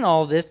addition to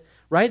all of this,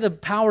 right, the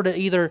power to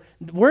either,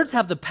 words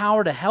have the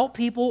power to help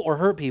people or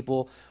hurt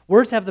people.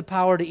 Words have the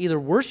power to either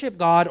worship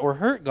God or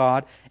hurt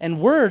God. And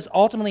words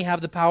ultimately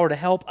have the power to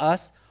help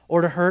us or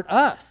to hurt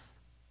us.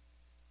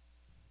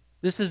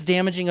 This is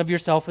damaging of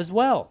yourself as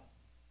well.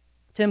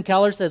 Tim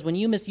Keller says, when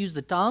you misuse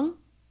the tongue,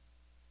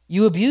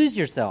 you abuse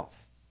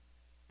yourself.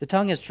 The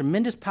tongue has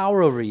tremendous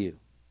power over you.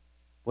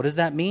 What does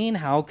that mean?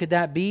 How could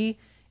that be?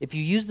 If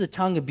you use the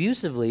tongue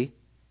abusively,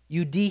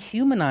 you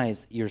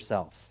dehumanize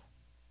yourself.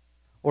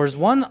 Or as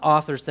one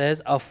author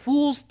says, a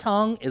fool's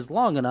tongue is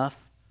long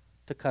enough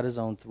to cut his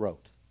own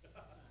throat.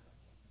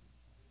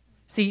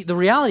 See, the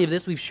reality of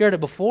this, we've shared it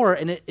before,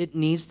 and it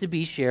needs to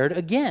be shared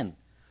again.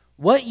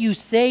 What you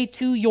say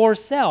to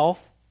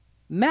yourself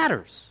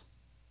matters.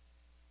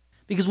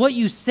 Because what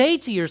you say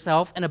to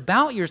yourself and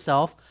about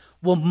yourself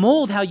will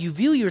mold how you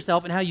view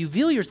yourself, and how you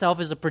view yourself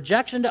is a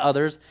projection to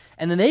others,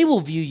 and then they will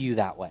view you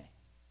that way.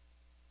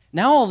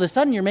 Now all of a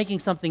sudden you're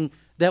making something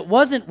that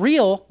wasn't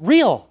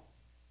real.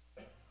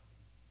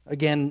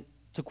 Again,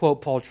 to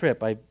quote Paul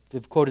Tripp, I've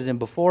quoted him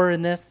before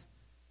in this,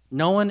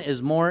 no one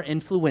is more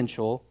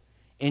influential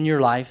in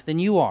your life than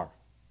you are,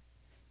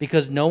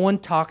 because no one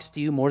talks to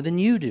you more than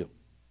you do.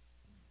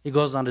 He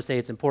goes on to say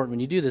it's important when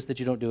you do this that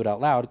you don't do it out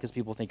loud because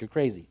people think you're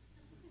crazy.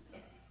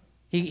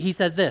 He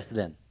says this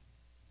then.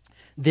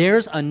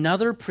 There's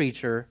another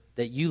preacher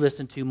that you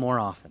listen to more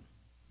often.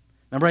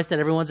 Remember I said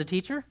everyone's a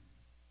teacher?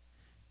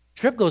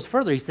 Tripp goes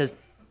further. He says,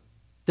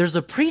 there's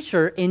a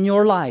preacher in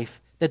your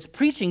life that's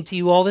preaching to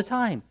you all the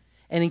time.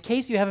 And in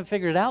case you haven't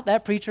figured it out,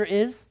 that preacher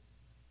is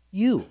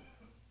you.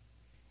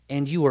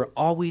 And you are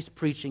always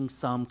preaching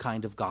some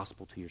kind of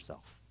gospel to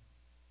yourself.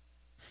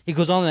 He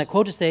goes on in that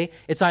quote to say,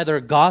 it's either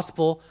a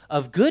gospel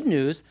of good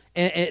news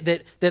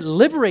that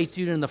liberates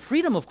you in the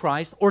freedom of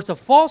Christ, or it's a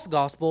false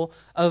gospel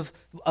of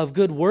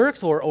good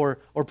works or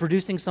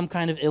producing some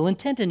kind of ill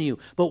intent in you.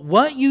 But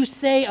what you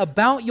say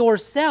about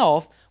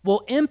yourself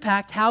will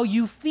impact how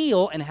you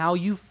feel, and how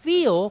you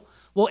feel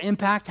will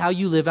impact how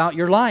you live out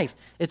your life.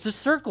 It's a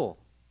circle.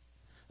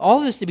 All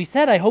this to be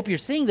said, I hope you're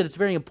seeing that it's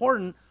very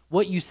important.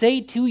 What you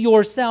say to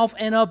yourself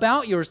and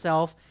about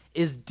yourself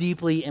is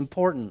deeply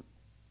important.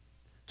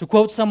 To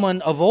quote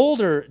someone of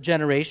older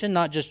generation,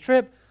 not just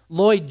Tripp,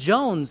 Lloyd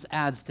Jones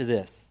adds to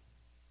this.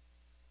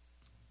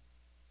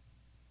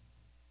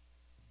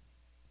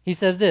 He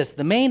says this: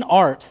 the main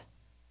art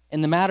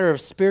in the matter of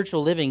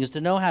spiritual living is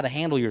to know how to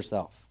handle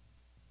yourself.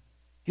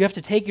 You have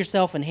to take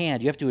yourself in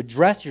hand. You have to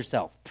address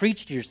yourself,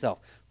 preach to yourself,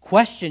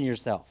 question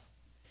yourself.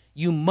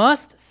 You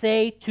must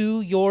say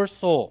to your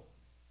soul,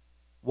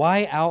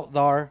 why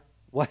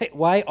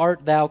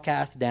art thou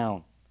cast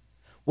down?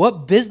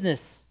 What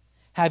business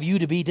have you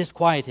to be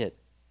disquieted?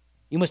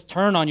 You must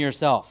turn on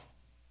yourself,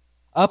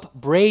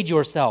 upbraid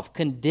yourself,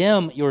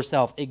 condemn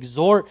yourself,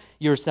 exhort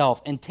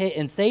yourself,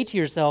 and say to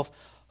yourself,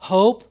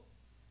 hope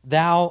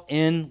thou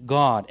in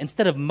God,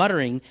 instead of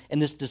muttering in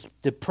this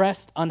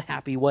depressed,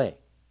 unhappy way.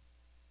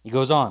 He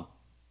goes on.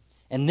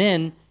 And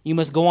then you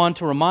must go on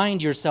to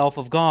remind yourself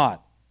of God,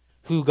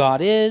 who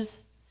God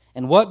is,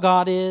 and what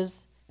God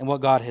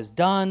has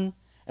done,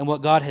 and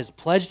what God has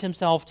pledged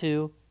himself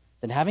to.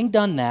 Then having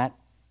done that,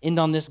 end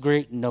on this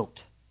great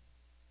note.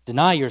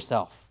 Deny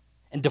yourself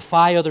and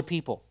defy other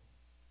people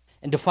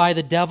and defy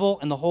the devil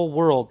and the whole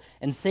world,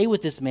 and say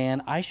with this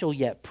man, I shall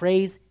yet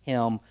praise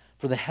him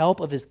for the help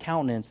of his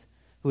countenance,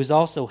 who is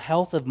also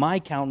health of my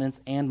countenance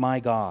and my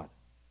God.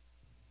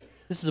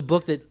 This is a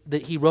book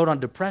that he wrote on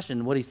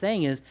depression. What he's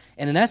saying is,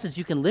 and in essence,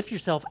 you can lift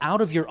yourself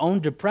out of your own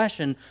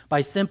depression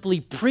by simply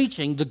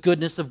preaching the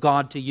goodness of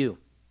God to you.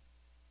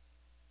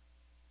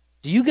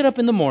 Do you get up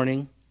in the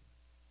morning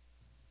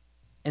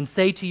and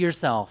say to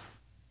yourself,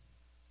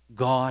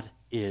 God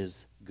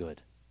is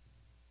good?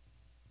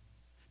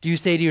 Do you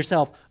say to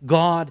yourself,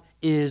 God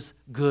is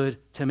good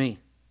to me?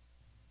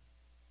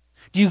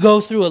 Do you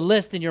go through a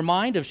list in your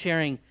mind of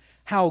sharing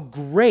how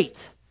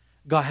great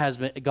God has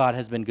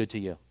been good to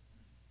you?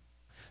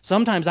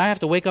 Sometimes I have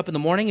to wake up in the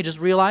morning and just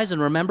realize and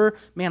remember,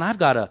 man, I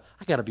got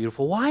a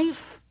beautiful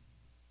wife.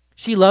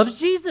 She loves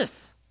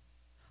Jesus.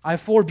 I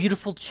have 4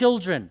 beautiful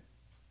children.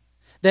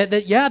 They're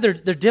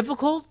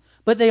difficult,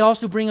 but they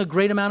also bring a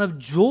great amount of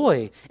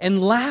joy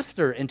and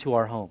laughter into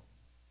our home.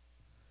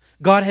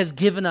 God has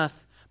given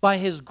us, by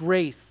his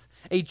grace,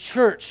 a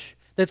church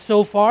that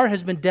so far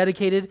has been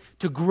dedicated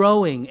to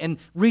growing and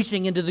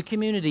reaching into the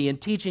community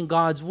and teaching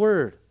God's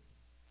word.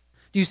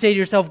 Do you say to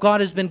yourself, God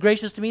has been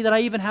gracious to me that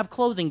I even have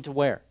clothing to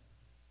wear?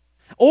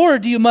 Or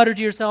do you mutter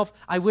to yourself,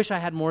 I wish I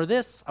had more of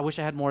this, I wish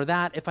I had more of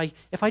that, if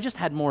I just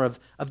had more of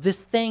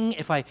this thing,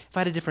 if I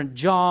had a different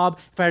job,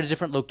 if I had a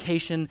different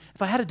location,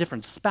 if I had a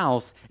different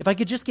spouse, if I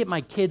could just get my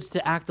kids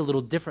to act a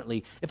little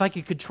differently, if I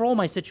could control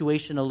my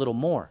situation a little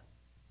more.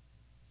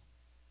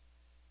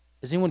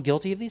 Is anyone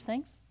guilty of these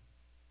things?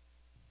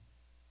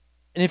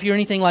 And if you're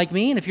anything like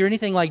me, and if you're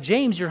anything like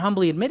James, you're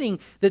humbly admitting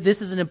that this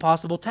is an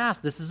impossible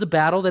task. This is a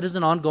battle that is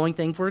an ongoing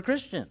thing for a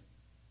Christian.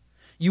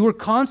 You are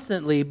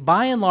constantly,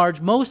 by and large,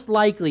 most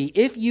likely,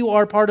 if you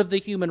are part of the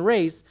human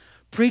race,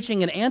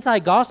 preaching an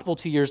anti-gospel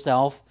to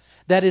yourself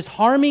that is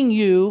harming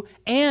you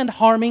and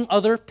harming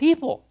other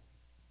people.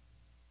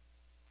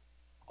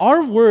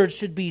 Our words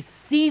should be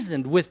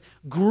seasoned with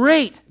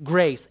great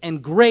grace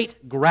and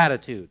great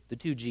gratitude, the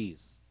 2 G's.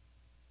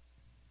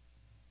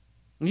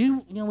 When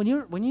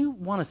you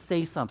want to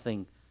say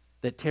something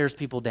that tears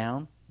people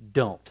down,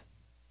 don't.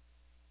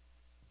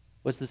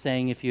 What's the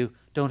saying if you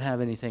don't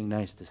have anything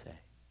nice to say?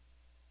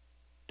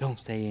 Don't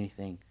say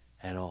anything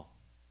at all.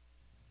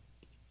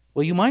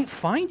 Well, you might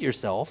find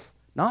yourself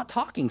not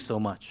talking so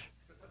much.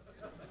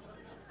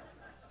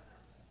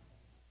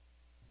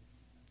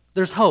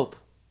 There's hope.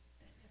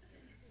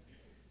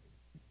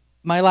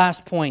 My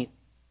last point.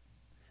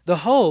 The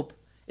hope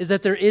is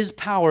that there is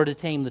power to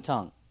tame the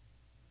tongue.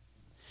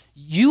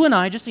 You and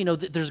I, just so you know,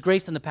 there's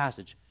grace in the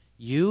passage.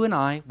 You and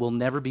I will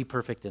never be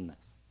perfect in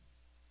this.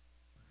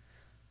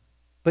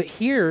 But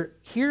here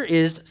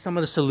is some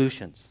of the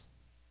solutions.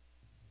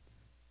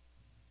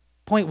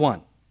 Point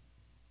 1.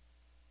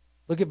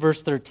 Look at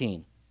verse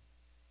 13.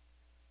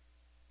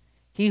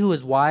 He who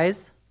is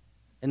wise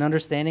and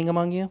understanding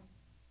among you,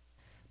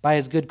 by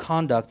his good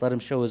conduct let him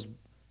show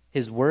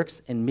his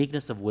works in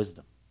meekness of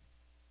wisdom.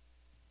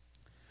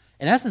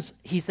 In essence,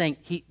 he's saying,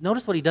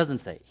 notice what he doesn't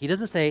say. He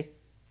doesn't say,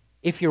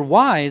 if you're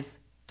wise,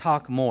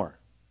 talk more.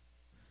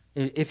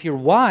 If you're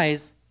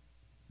wise,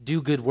 do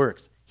good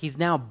works. He's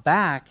now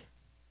back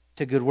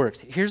to good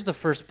works. Here's the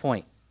first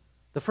point.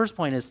 The first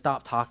point is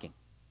stop talking.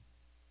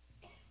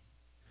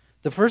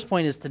 The first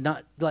point is to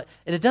not, and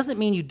it doesn't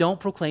mean you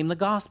don't proclaim the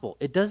gospel.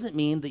 It doesn't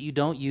mean that you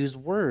don't use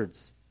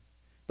words.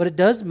 But it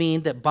does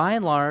mean that by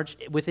and large,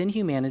 within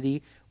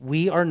humanity,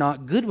 we are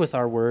not good with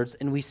our words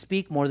and we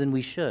speak more than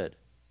we should.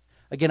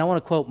 Again, I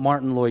want to quote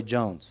Martin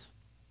Lloyd-Jones.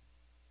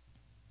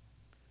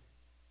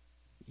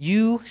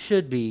 you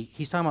should be,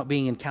 he's talking about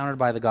being encountered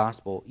by the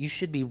gospel, you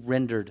should be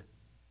rendered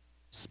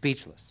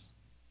speechless.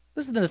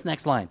 Listen to this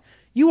next line.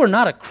 You are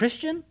not a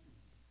Christian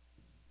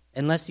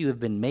unless you have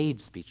been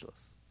made speechless.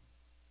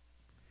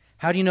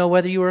 How do you know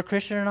whether you are a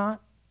Christian or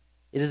not?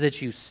 It is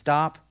that you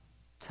stop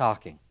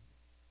talking.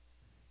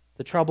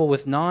 The trouble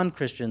with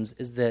non-Christians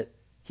is that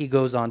he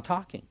goes on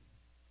talking.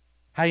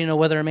 How do you know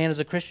whether a man is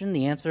a Christian?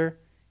 The answer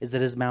is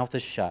that his mouth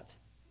is shut.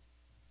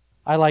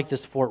 I like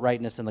this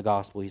forthrightness in the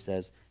gospel, he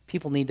says.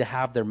 People need to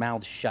have their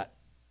mouths shut,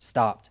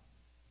 stopped.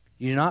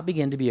 You do not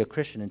begin to be a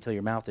Christian until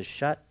your mouth is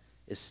shut,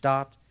 is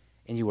stopped,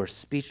 and you are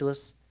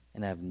speechless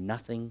and have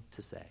nothing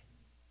to say.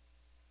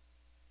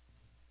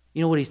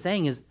 You know what he's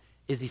saying is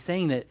he's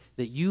saying that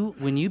you,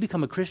 when you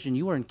become a Christian,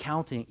 you are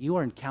encountering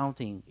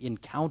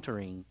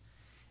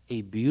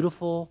a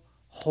beautiful,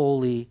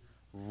 holy,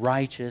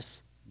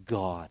 righteous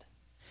God.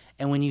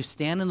 And when you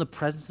stand in the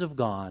presence of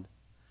God,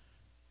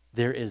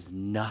 there is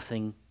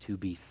nothing to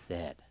be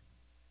said.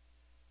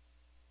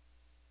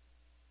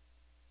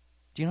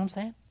 Do you know what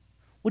I'm saying?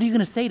 What are you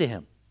going to say to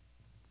him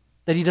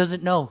that he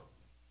doesn't know?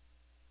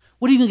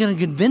 What are you going to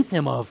convince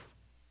him of?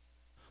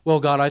 Well,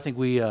 God, I think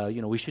we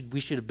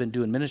should have been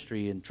doing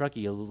ministry in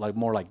Truckee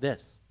more like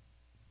this.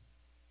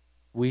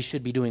 We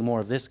should be doing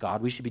more of this,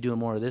 God. We should be doing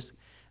more of this.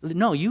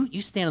 No,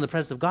 you stand in the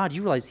presence of God.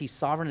 You realize he's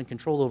sovereign and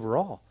control over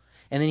all.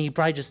 And then he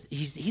probably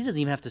he doesn't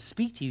even have to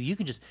speak to you. You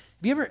can just,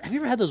 have you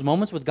ever had those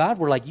moments with God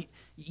where like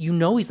you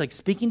know he's like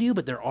speaking to you,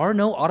 but there are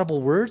no audible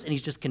words, and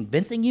he's just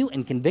convincing you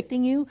and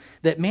convicting you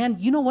that, man,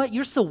 you know what?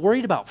 You're so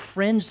worried about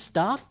fringe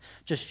stuff.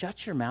 Just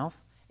shut your mouth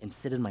and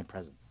sit in my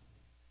presence.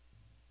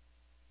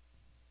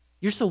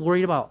 You're so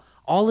worried about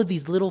all of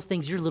these little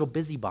things. You're a little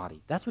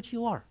busybody. That's what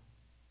you are.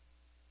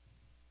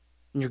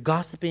 And you're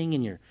gossiping,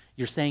 and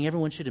you're saying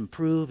everyone should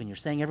improve, and you're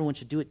saying everyone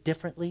should do it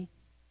differently.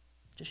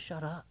 Just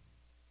shut up.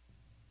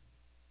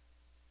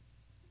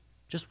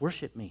 Just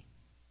worship me.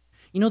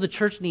 You know, the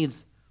church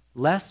needs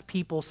less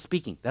people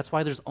speaking. That's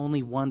why there's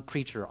only one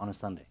preacher on a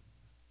Sunday.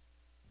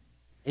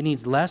 It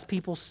needs less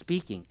people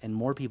speaking and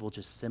more people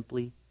just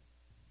simply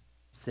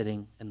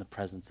sitting in the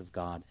presence of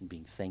God and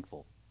being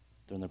thankful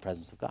during the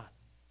presence of God.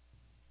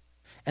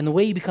 And the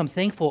way you become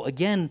thankful,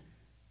 again,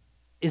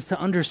 is to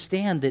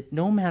understand that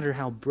no matter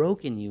how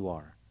broken you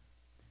are,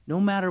 no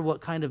matter what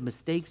kind of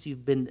mistakes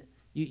you've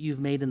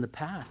made in the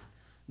past,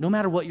 no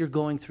matter what you're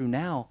going through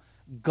now,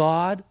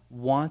 God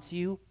wants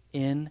you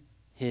in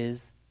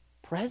his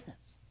presence.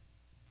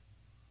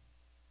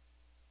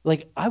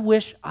 Like, I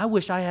wish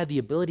I had the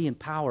ability and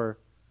power,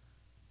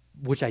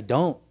 which I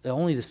don't,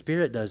 only the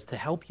Spirit does, to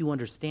help you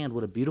understand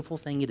what a beautiful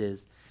thing it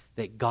is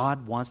that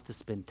God wants to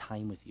spend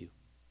time with you.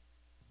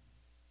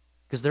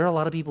 Because there are a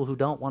lot of people who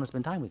don't want to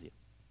spend time with you.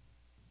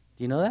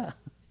 Do you know that?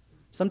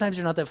 Sometimes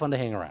you're not that fun to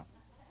hang around.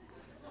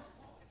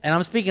 And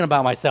I'm speaking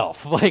about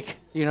myself,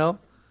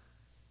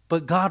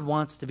 But God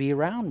wants to be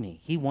around me.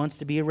 He wants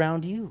to be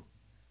around you.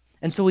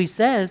 And so he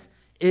says,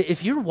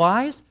 if you're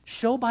wise,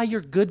 show by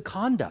your good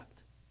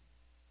conduct.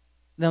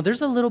 Now,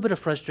 there's a little bit of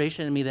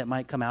frustration in me that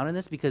might come out in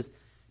this because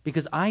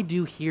I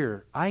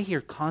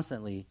hear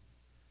constantly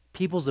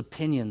people's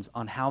opinions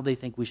on how they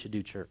think we should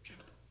do church.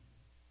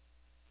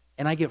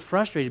 And I get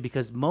frustrated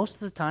because most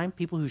of the time,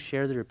 people who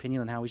share their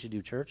opinion on how we should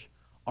do church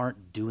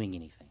aren't doing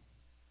anything.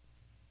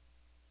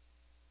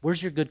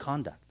 Where's your good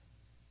conduct?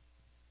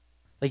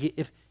 Like,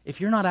 if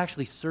you're not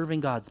actually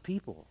serving God's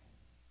people,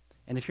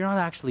 and if you're not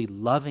actually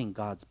loving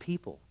God's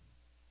people,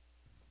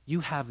 you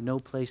have no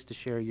place to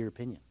share your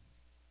opinion.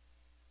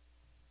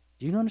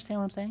 Do you understand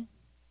what I'm saying?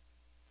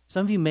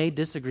 Some of you may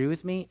disagree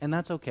with me, and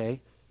that's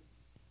okay,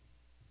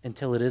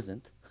 until it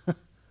isn't.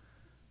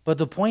 But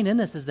the point in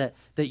this is that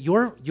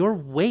your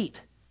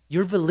weight,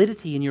 your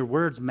validity in your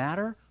words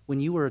matter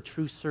when you are a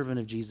true servant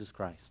of Jesus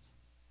Christ.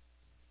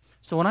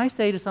 So when I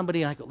say to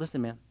somebody, and I go,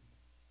 listen, man,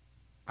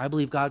 I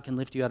believe God can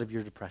lift you out of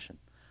your depression.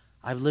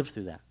 I've lived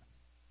through that.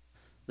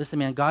 Listen,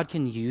 man, God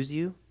can use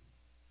you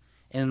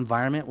in an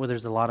environment where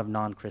there's a lot of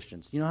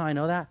non-Christians. You know how I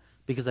know that?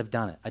 Because I've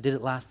done it. I did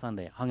it last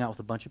Sunday. I hung out with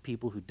a bunch of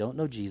people who don't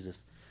know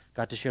Jesus,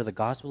 got to share the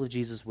gospel of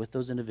Jesus with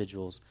those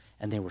individuals,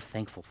 and they were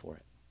thankful for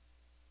it.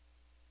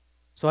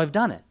 So I've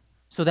done it.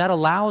 So that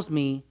allows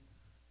me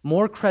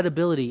more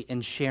credibility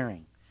in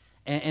sharing.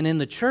 And in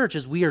the church,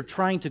 as we are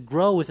trying to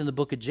grow within the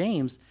book of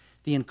James,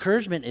 the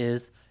encouragement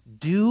is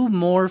do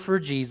more for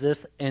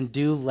Jesus and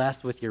do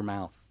less with your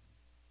mouth.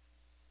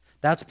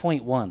 That's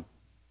point one.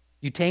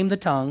 You tame the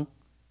tongue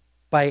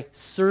by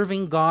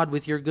serving God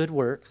with your good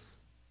works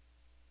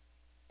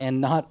and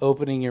not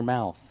opening your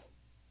mouth.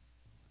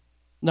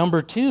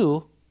 Number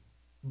two,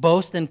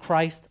 boast in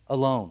Christ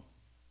alone.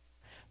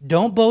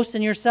 Don't boast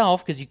in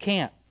yourself because you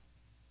can't.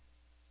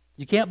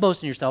 You can't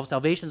boast in yourself.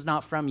 Salvation is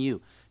not from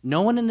you.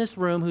 No one in this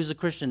room who's a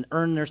Christian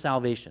earned their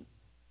salvation.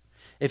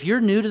 If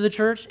you're new to the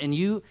church and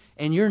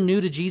you're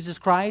new to Jesus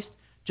Christ,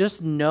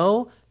 just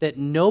know that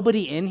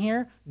nobody in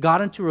here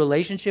got into a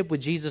relationship with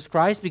Jesus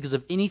Christ because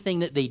of anything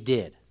that they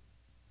did.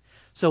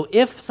 So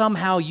if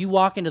somehow you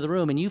walk into the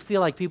room and you feel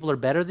like people are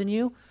better than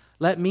you,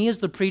 let me as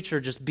the preacher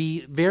just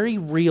be very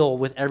real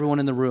with everyone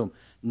in the room.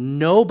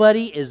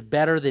 Nobody is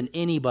better than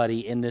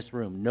anybody in this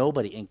room.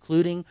 Nobody,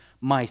 including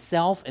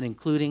myself and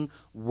including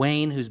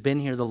Wayne, who's been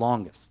here the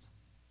longest,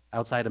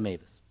 outside of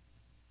Mavis.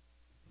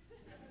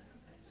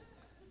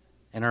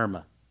 And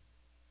Irma.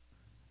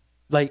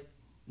 Like,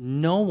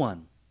 no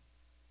one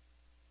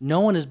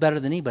is better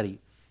than anybody.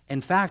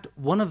 In fact,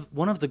 one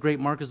of the great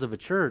markers of a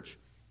church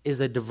is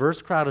a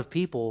diverse crowd of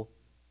people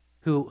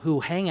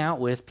who hang out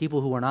with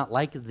people who are not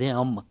like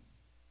them,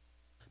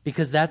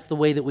 because that's the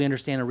way that we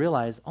understand and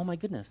realize, oh my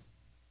goodness,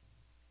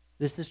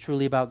 this is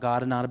truly about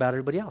God and not about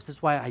everybody else.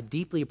 That's why I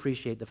deeply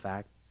appreciate the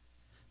fact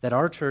that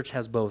our church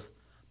has both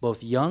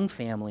young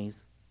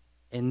families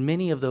and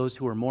many of those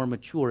who are more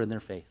mature in their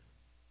faith.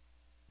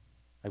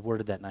 I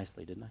worded that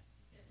nicely, didn't I?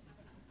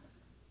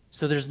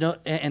 So there's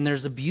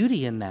a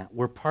beauty in that.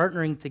 We're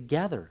partnering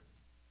together.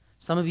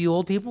 Some of you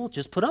old people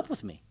just put up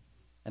with me,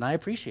 and I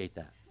appreciate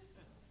that.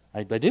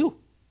 I do.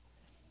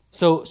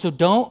 So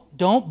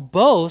don't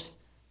boast,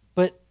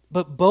 but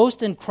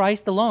boast in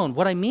Christ alone.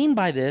 What I mean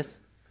by this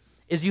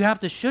is you have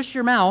to shush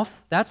your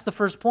mouth. That's the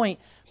first point.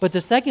 But the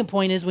second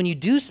point is when you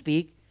do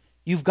speak,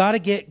 you've got to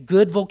get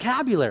good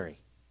vocabulary.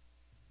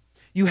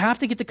 You have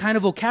to get the kind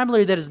of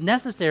vocabulary that is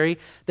necessary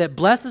that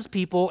blesses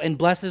people and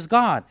blesses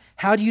God.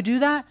 How do you do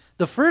that?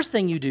 The first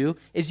thing you do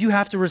is you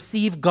have to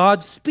receive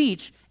God's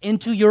speech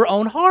into your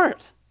own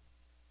heart.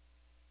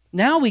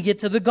 Now we get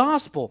to the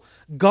gospel.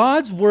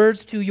 God's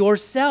words to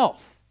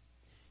yourself.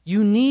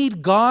 You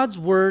need God's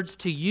words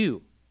to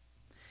you.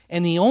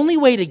 And the only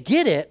way to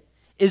get it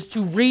is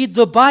to read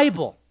the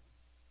Bible.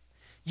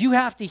 You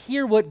have to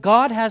hear what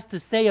God has to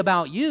say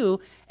about you,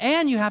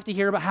 and you have to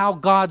hear about how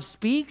God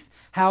speaks,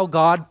 how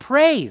God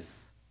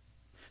prays,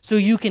 so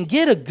you can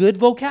get a good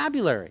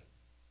vocabulary.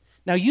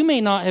 Now, you may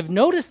not have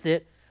noticed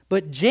it,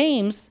 but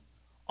James,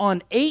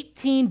 on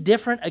 18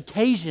 different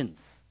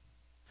occasions,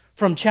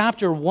 from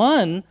chapter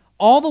 1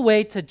 all the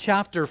way to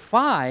chapter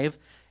 5,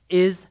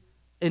 is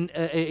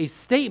a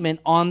statement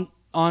on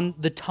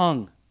the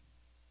tongue.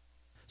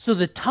 So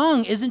the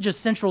tongue isn't just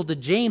central to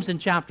James in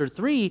chapter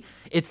 3.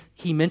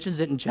 He mentions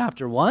it in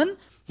chapter 1,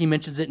 he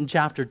mentions it in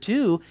chapter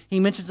 2, he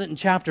mentions it in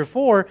chapter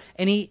 4,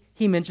 and he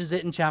mentions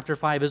it in chapter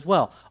 5 as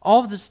well. All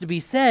of this to be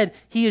said,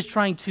 he is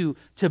trying to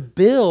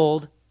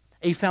build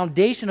a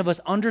foundation of us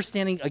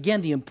understanding,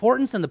 again, the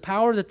importance and the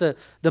power that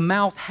the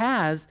mouth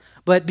has,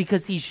 but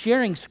because he's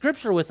sharing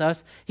Scripture with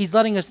us, he's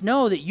letting us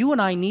know that you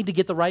and I need to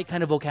get the right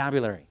kind of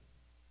vocabulary.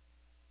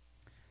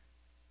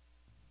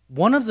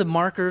 One of the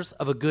markers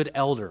of a good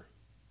elder,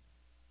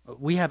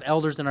 we have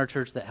elders in our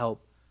church that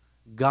help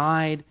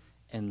guide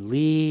and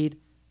lead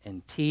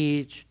and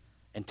teach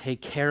and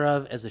take care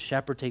of as a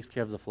shepherd takes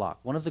care of the flock.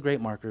 One of the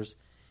great markers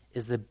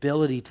is the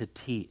ability to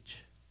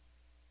teach.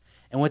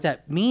 And what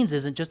that means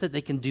isn't just that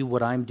they can do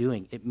what I'm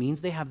doing. It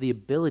means they have the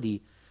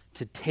ability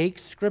to take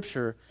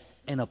Scripture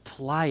and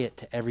apply it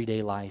to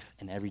everyday life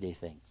and everyday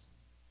things.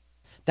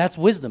 That's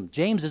wisdom.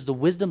 James is the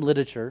wisdom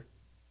literature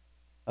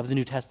of the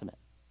New Testament.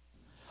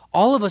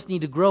 All of us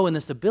need to grow in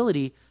this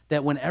ability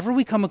that whenever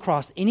we come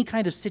across any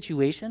kind of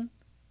situation,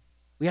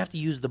 we have to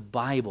use the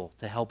Bible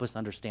to help us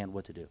understand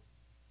what to do. Do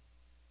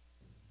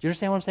you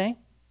understand what I'm saying?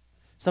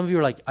 Some of you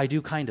are like, I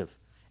do kind of.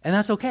 And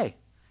that's okay.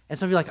 And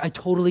some of you are like, I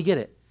totally get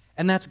it.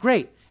 And that's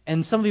great.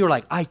 And some of you are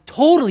like, I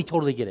totally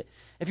get it.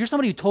 If you're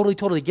somebody who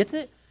totally gets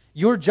it,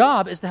 your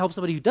job is to help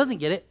somebody who doesn't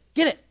get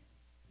it.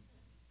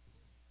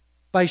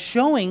 By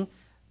showing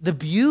the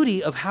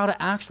beauty of how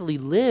to actually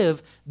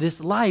live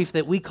this life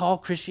that we call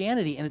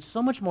Christianity. And it's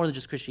so much more than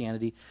just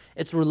Christianity.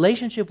 It's a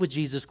relationship with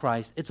Jesus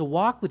Christ. It's a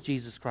walk with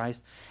Jesus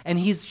Christ. And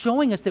he's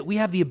showing us that we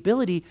have the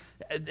ability,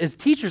 as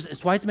teachers,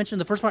 that's why it's mentioned in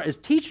the first part, as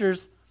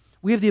teachers,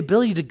 we have the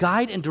ability to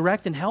guide and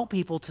direct and help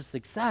people to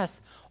success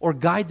or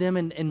guide them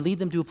and lead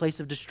them to a place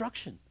of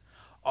destruction.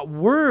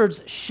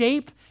 Words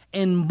shape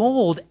and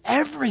mold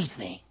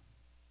everything.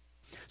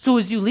 So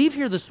as you leave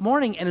here this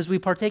morning and as we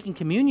partake in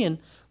communion,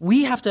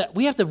 we have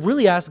to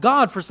really ask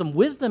God for some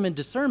wisdom and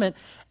discernment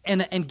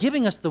and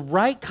giving us the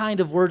right kind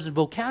of words and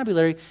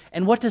vocabulary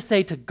and what to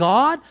say to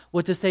God,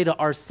 what to say to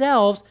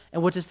ourselves,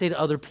 and what to say to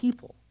other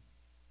people.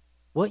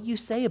 What you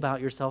say about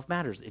yourself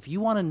matters. If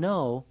you want to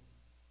know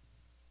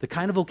the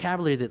kind of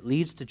vocabulary that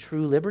leads to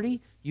true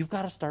liberty, you've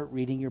got to start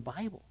reading your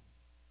Bible.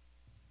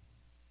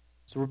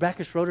 So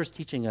Rebecca Schroeder's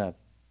teaching a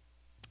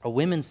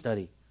women's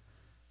study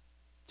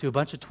to a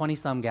bunch of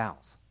 20-some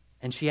gals.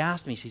 And she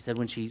asked me, she said,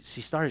 when she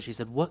started, she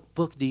said, what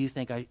book do you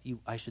think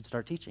I should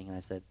start teaching? And I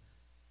said,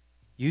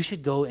 you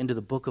should go into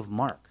the book of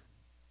Mark.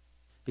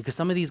 Because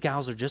some of these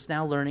gals are just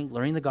now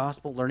learning the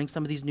gospel, learning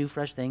some of these new,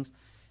 fresh things.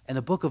 And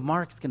the book of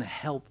Mark is going to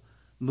help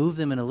move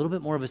them in a little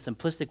bit more of a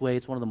simplistic way.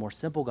 It's one of the more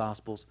simple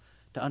gospels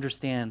to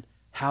understand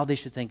how they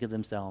should think of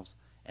themselves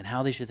and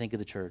how they should think of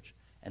the church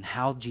and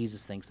how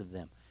Jesus thinks of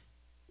them.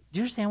 Do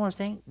you understand what I'm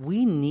saying?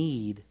 We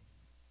need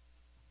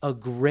a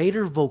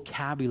greater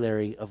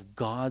vocabulary of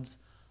God's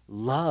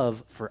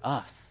love for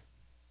us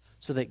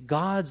so that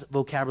God's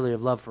vocabulary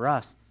of love for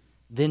us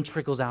then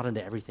trickles out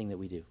into everything that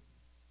we do.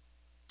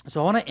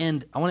 So I want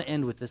to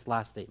end with this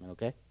last statement,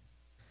 okay?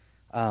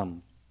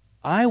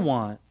 I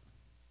want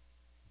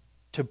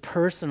to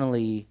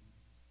personally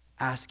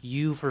ask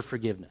you for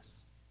forgiveness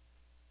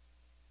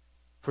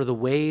for the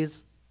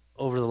ways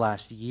over the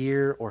last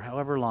year or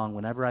however long,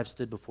 whenever I've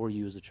stood before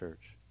you as a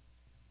church,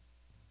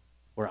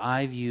 where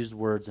I've used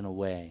words in a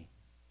way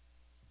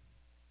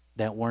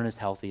that weren't as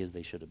healthy as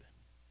they should have been.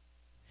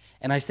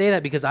 And I say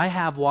that because I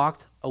have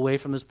walked away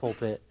from this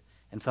pulpit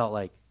and felt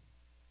like,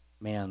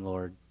 man,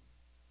 Lord,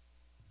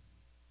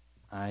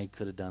 I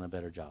could have done a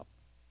better job.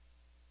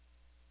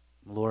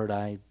 Lord,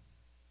 I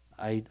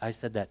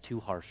said that too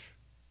harsh.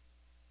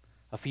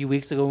 A few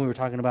weeks ago when we were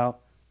talking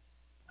about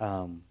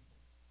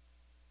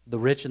the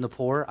rich and the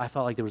poor, I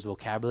felt like there was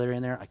vocabulary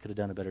in there. I could have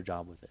done a better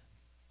job with it.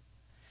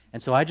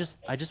 And so I just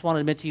want to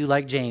admit to you,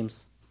 like James,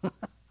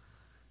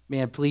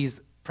 man,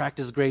 please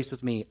practice grace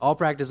with me. I'll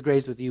practice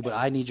grace with you, but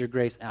I need your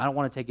grace, and I don't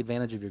want to take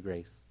advantage of your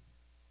grace.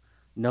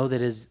 Know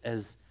that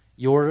as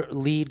your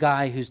lead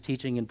guy who's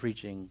teaching and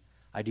preaching,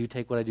 I do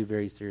take what I do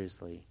very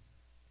seriously.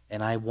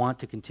 And I want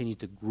to continue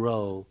to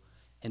grow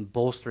in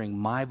bolstering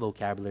my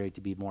vocabulary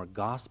to be more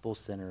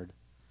gospel-centered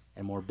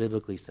and more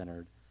biblically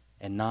centered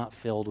and not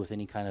filled with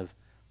any kind of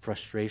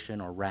frustration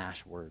or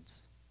rash words.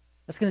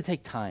 That's going to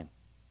take time.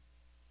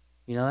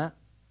 You know that?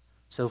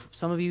 So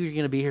some of you are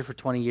going to be here for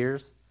 20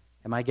 years,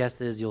 and my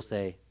guess is you'll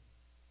say,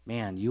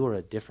 man, you are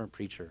a different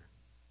preacher.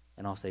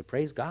 And I'll say,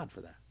 praise God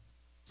for that.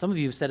 Some of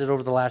you have said it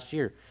over the last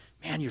year.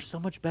 Man, you're so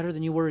much better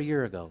than you were a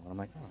year ago. And I'm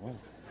like, oh, well.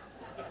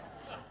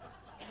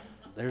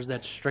 There's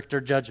that stricter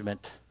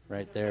judgment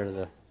right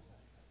there.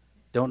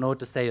 Don't know what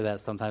to say to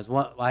that sometimes.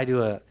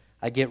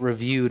 I get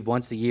reviewed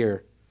once a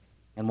year,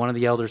 and one of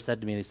the elders said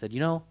to me, they said,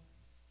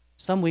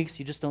 some weeks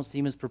you just don't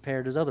seem as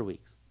prepared as other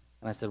weeks.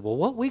 And I said, well,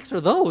 what weeks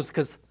are those?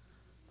 Because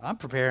I'm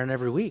preparing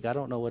every week. I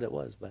don't know what it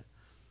was. But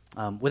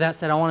with that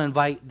said, I want to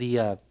invite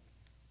the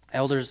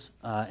elders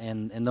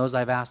and those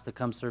I've asked to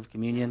come serve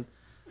communion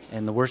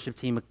and the worship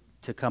team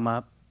to come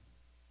up.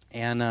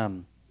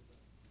 And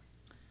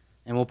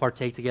we'll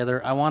partake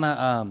together. I want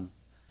to,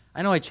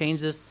 I know I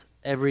change this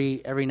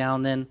every now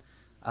and then.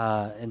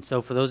 And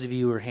so for those of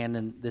you who are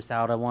handing this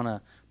out, I want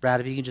to, Brad,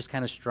 if you can just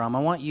kind of strum. I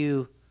want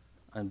you,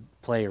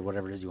 play or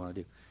whatever it is you want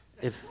to do.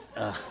 If,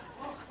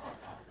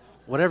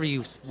 whatever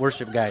you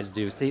worship guys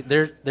do. See,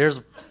 there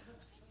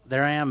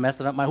I am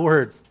messing up my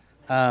words.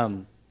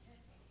 I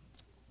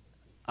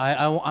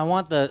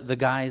want the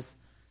guys,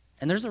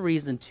 and there's a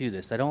reason to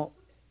this. I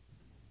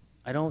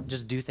don't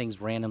just do things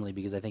randomly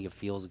because I think it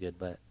feels good,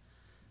 but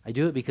I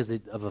do it because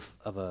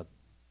of a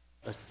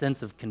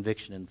sense of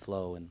conviction and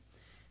flow,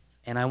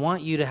 and I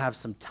want you to have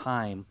some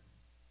time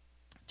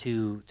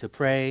to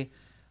pray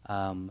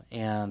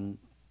and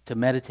to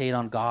meditate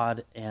on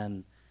God,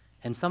 and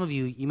some of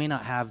you may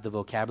not have the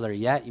vocabulary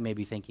yet. You may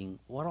be thinking,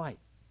 what do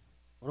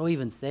I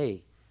even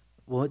say?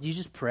 Well, you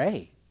just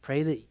pray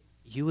that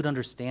you would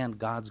understand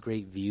God's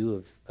great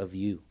view of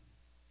you,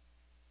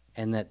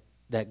 and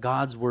that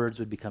God's words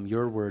would become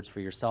your words for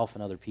yourself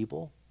and other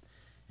people.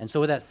 And so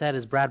with that said,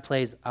 as Brad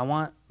plays, I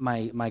want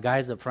my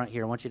guys up front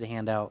here, I want you to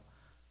hand out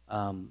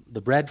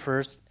the bread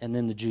first and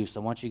then the juice.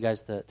 I want you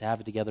guys to have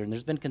it together. And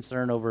there's been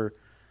concern over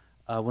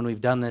when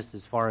we've done this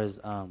as far as,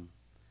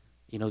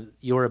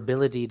 your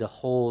ability to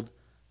hold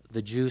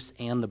the juice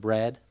and the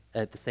bread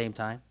at the same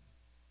time.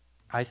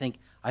 I think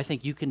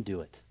you can do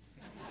it.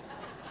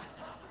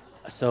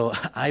 So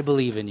I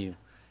believe in you.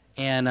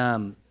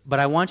 And but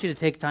I want you to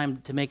take time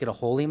to make it a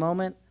holy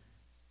moment.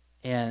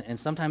 And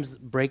sometimes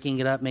breaking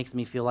it up makes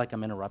me feel like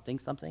I'm interrupting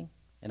something,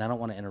 and I don't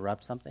want to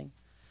interrupt something.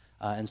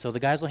 And so the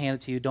guys will hand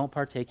it to you. Don't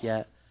partake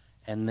yet.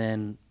 And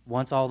then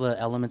once all the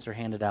elements are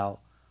handed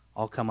out,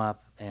 I'll come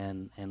up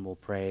and we'll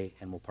pray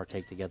and we'll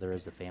partake together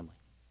as a family.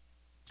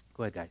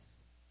 Go ahead, guys.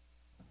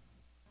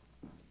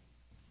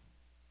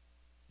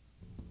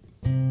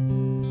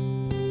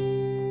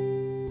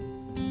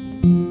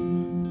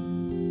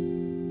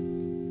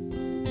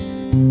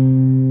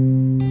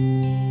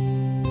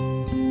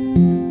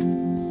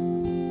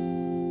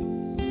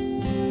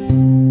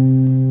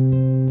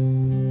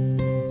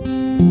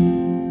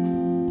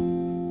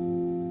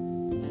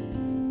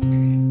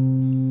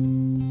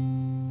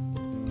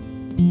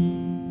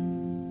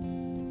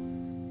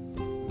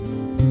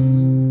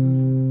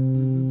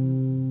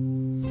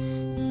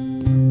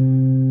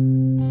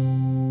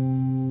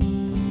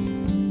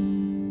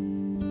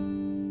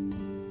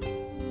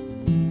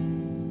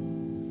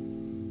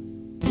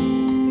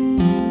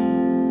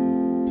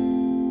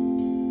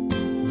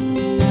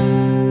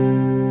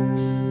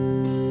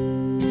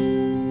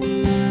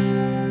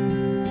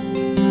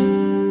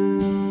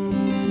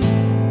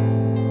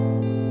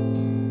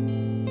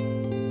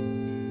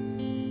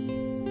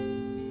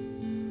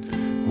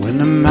 When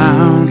the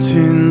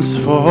mountains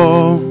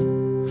fall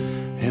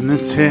and the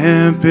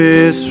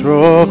tempest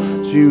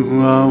rolls,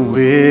 you are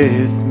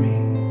with me.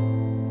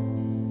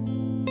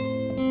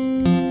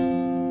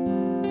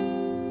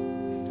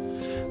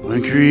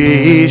 When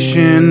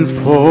creation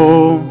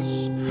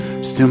falls,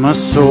 still my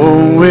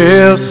soul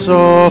will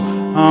soar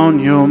on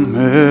your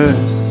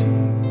mercy.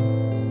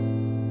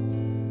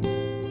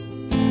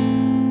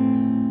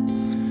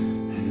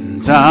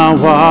 And I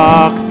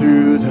walk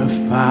through the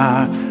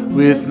fire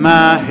with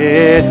my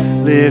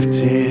head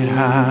lifted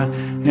high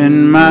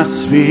and my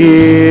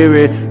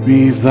spirit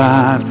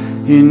revived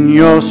in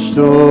your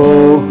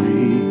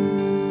story.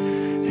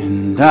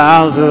 And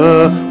I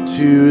look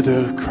to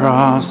the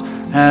cross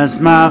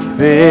as my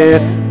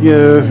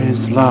failure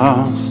is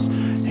lost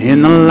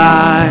in the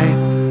light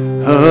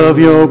of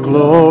your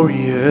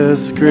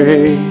glorious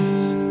grace.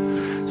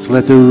 So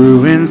let the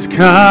ruins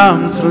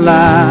come to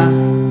life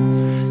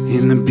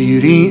in the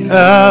beauty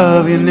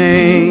of your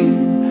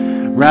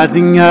name,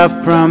 rising up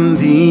from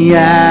the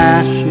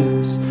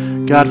ashes.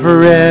 God,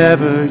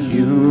 forever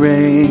you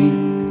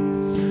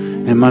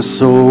reign, and my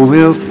soul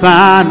will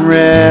find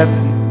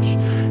refuge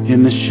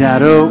in the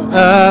shadow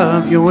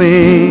of your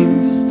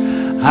wings.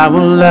 I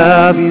will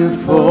love you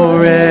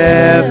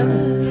forever,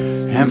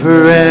 and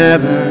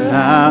forever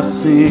I'll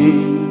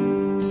sing.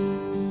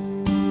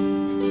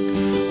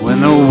 When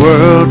the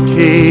world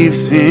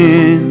caves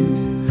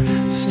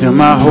in, still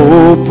my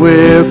hope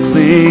will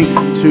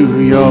cling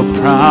to your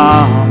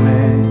promise.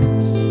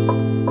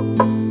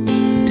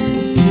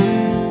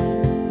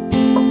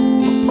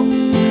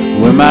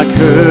 When my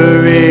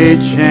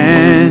courage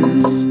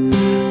ends,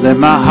 let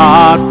my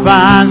heart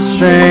find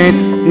strength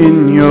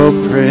in your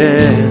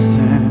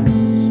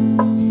presence.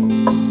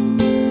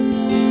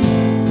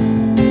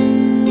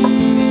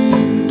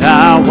 And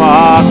I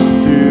walk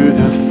through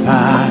the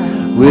fire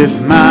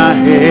with my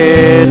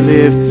head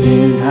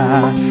lifted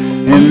high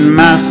and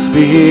my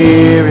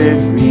spirit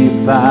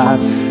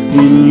revived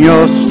in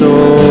your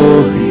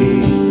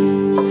story.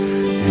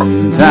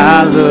 And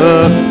I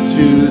look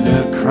to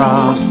the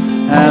cross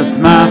as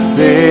my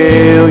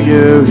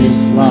failure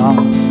is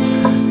lost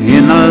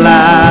in the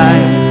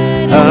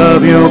light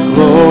of your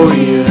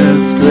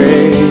glorious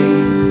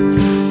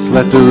grace. So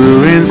let the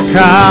ruins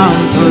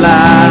come to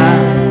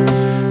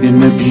life in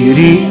the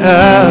beauty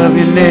of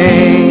your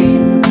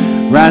name,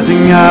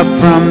 rising up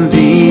from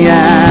the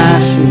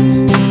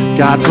ashes.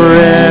 God,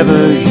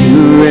 forever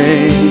you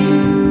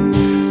reign,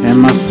 and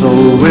my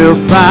soul will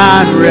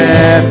find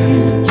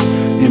refuge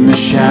in the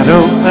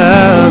shadow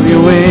of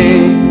your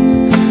wings.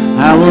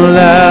 I will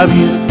love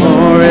you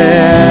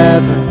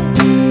forever,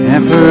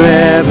 and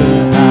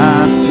forever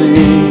I'll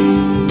sing.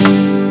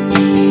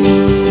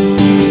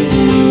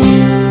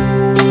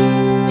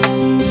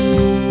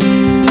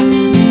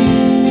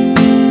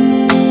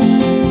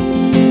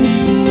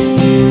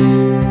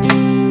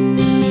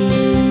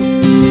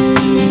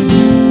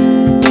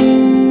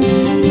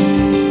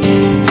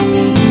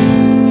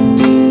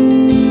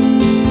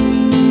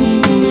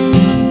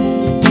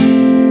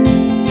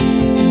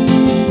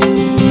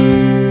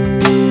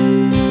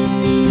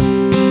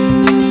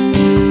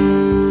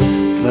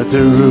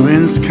 The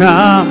ruins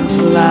come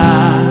to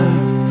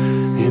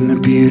life in the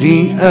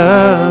beauty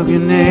of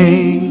your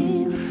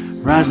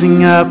name,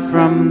 rising up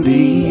from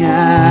the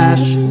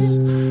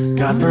ashes.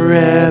 God,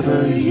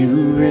 forever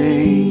you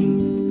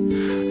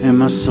reign, and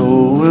my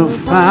soul will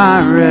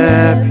find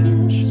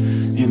refuge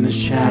in the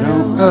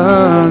shadow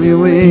of your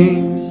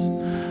wings.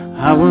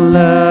 I will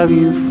love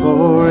you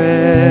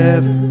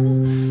forever,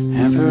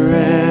 and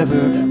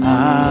forever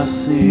I'll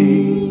sing.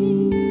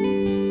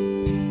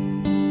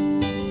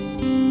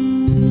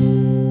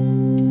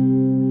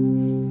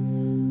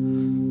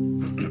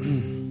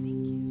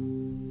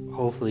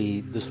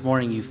 Hopefully this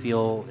morning you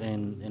feel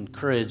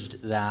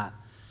encouraged that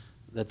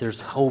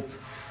there's hope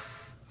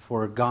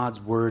for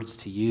God's words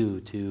to you,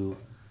 to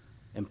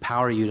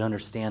empower you to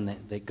understand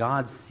that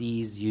God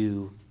sees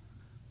you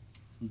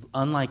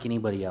unlike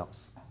anybody else.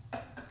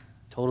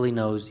 Totally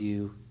knows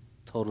you,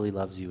 totally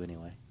loves you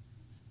anyway.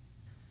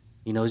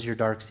 He knows your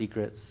dark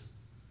secrets.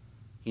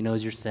 He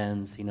knows your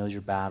sins. He knows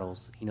your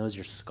battles. He knows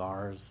your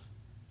scars.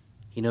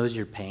 He knows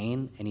your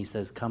pain, and he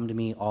says, come to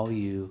me, all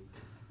you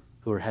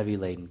who are heavy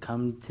laden.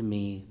 Come to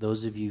me,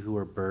 those of you who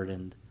are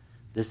burdened.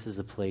 This is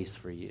a place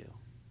for you.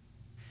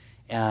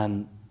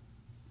 And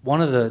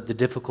one of the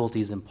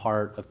difficulties in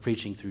part of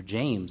preaching through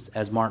James,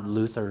 as Martin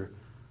Luther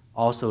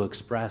also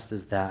expressed,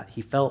 is that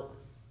he felt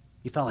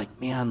like,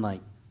 man,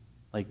 like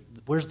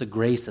where's the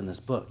grace in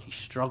this book? He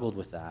struggled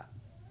with that.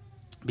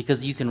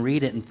 Because you can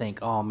read it and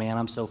think, oh man,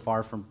 I'm so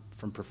far from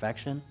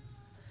perfection,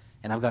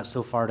 and I've got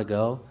so far to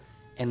go.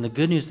 And the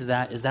good news to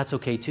that is that's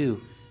okay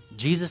too.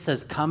 Jesus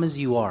says, come as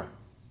you are.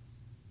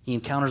 He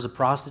encounters a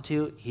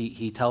prostitute.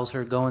 He tells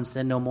her, go and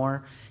sin no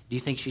more. Do you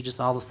think she just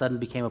all of a sudden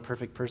became a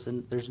perfect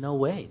person? There's no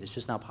way. It's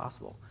just not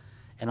possible.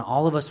 And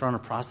all of us are on a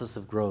process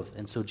of growth.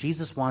 And so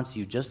Jesus wants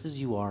you just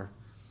as you are.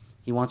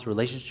 He wants a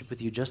relationship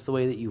with you just the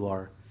way that you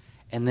are.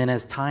 And then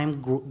as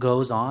time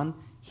goes on,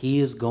 he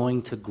is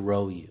going to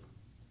grow you.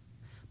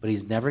 But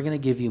he's never going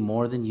to give you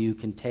more than you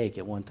can take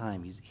at one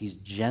time. He's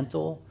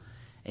gentle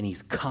and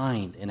he's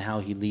kind in how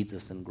he leads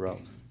us in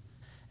growth.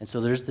 And so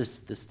there's this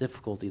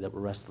difficulty that we're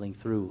wrestling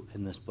through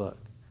in this book.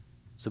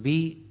 So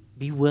be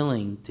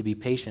willing to be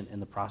patient in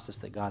the process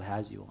that God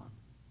has you on.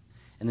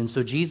 And then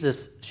so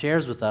Jesus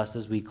shares with us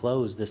as we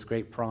close this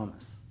great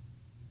promise.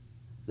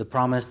 The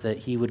promise that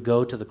he would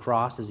go to the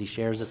cross, as he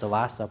shares at the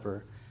Last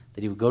Supper,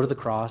 that he would go to the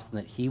cross and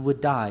that he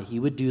would die. He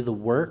would do the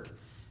work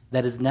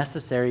that is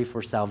necessary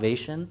for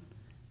salvation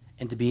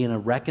and to be in a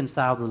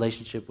reconciled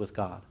relationship with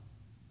God.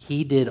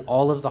 He did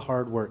all of the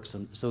hard work.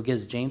 So again,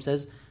 as James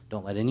says,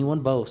 don't let anyone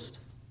boast,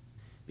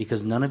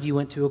 because none of you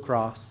went to a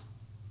cross.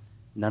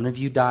 None of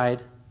you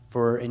died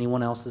for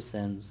anyone else's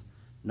sins.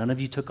 None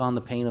of you took on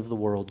the pain of the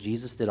world.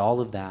 Jesus did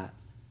all of that.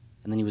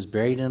 And then he was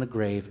buried in a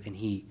grave, and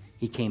he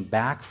came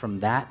back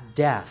from that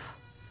death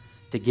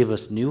to give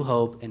us new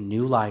hope and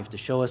new life, to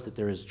show us that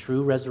there is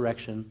true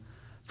resurrection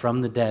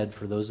from the dead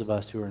for those of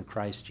us who are in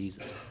Christ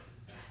Jesus.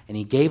 And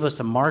he gave us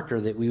a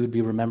marker that we would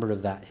be remembered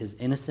of that, his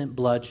innocent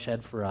blood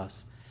shed for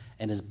us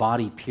and his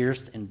body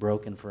pierced and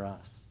broken for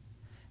us.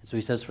 And so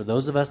he says, for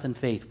those of us in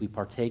faith, we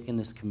partake in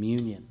this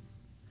communion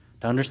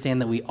to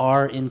understand that we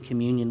are in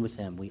communion with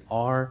him. We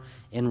are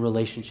in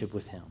relationship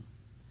with him,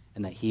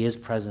 and that he is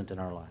present in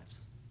our lives.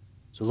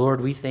 So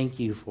Lord, we thank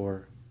you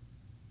for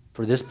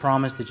this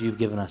promise that you've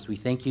given us. We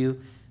thank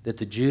you that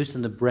the juice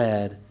and the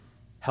bread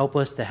help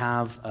us to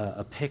have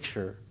a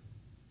picture,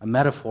 a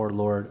metaphor,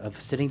 Lord,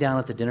 of sitting down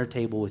at the dinner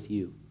table with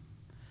you,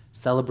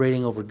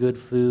 celebrating over good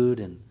food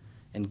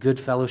and good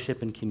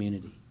fellowship and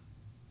community,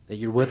 that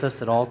you're with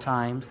us at all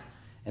times,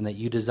 and that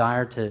you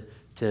desire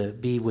to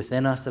be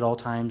within us at all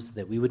times,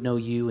 that we would know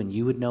you and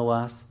you would know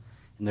us,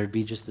 and there'd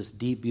be just this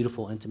deep,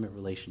 beautiful, intimate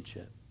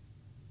relationship.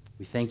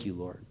 We thank you,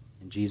 Lord.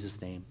 In Jesus'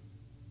 name,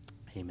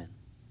 amen.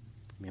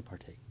 You may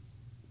partake.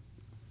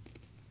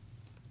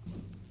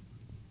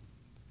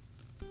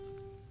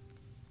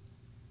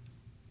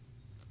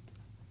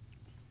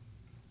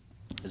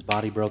 His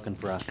body broken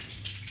for us.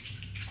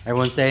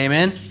 Everyone say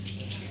amen?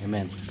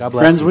 Amen. God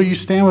bless Friends, you. will you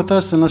stand with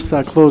us, and let's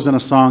close in a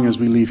song as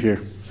we leave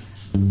here.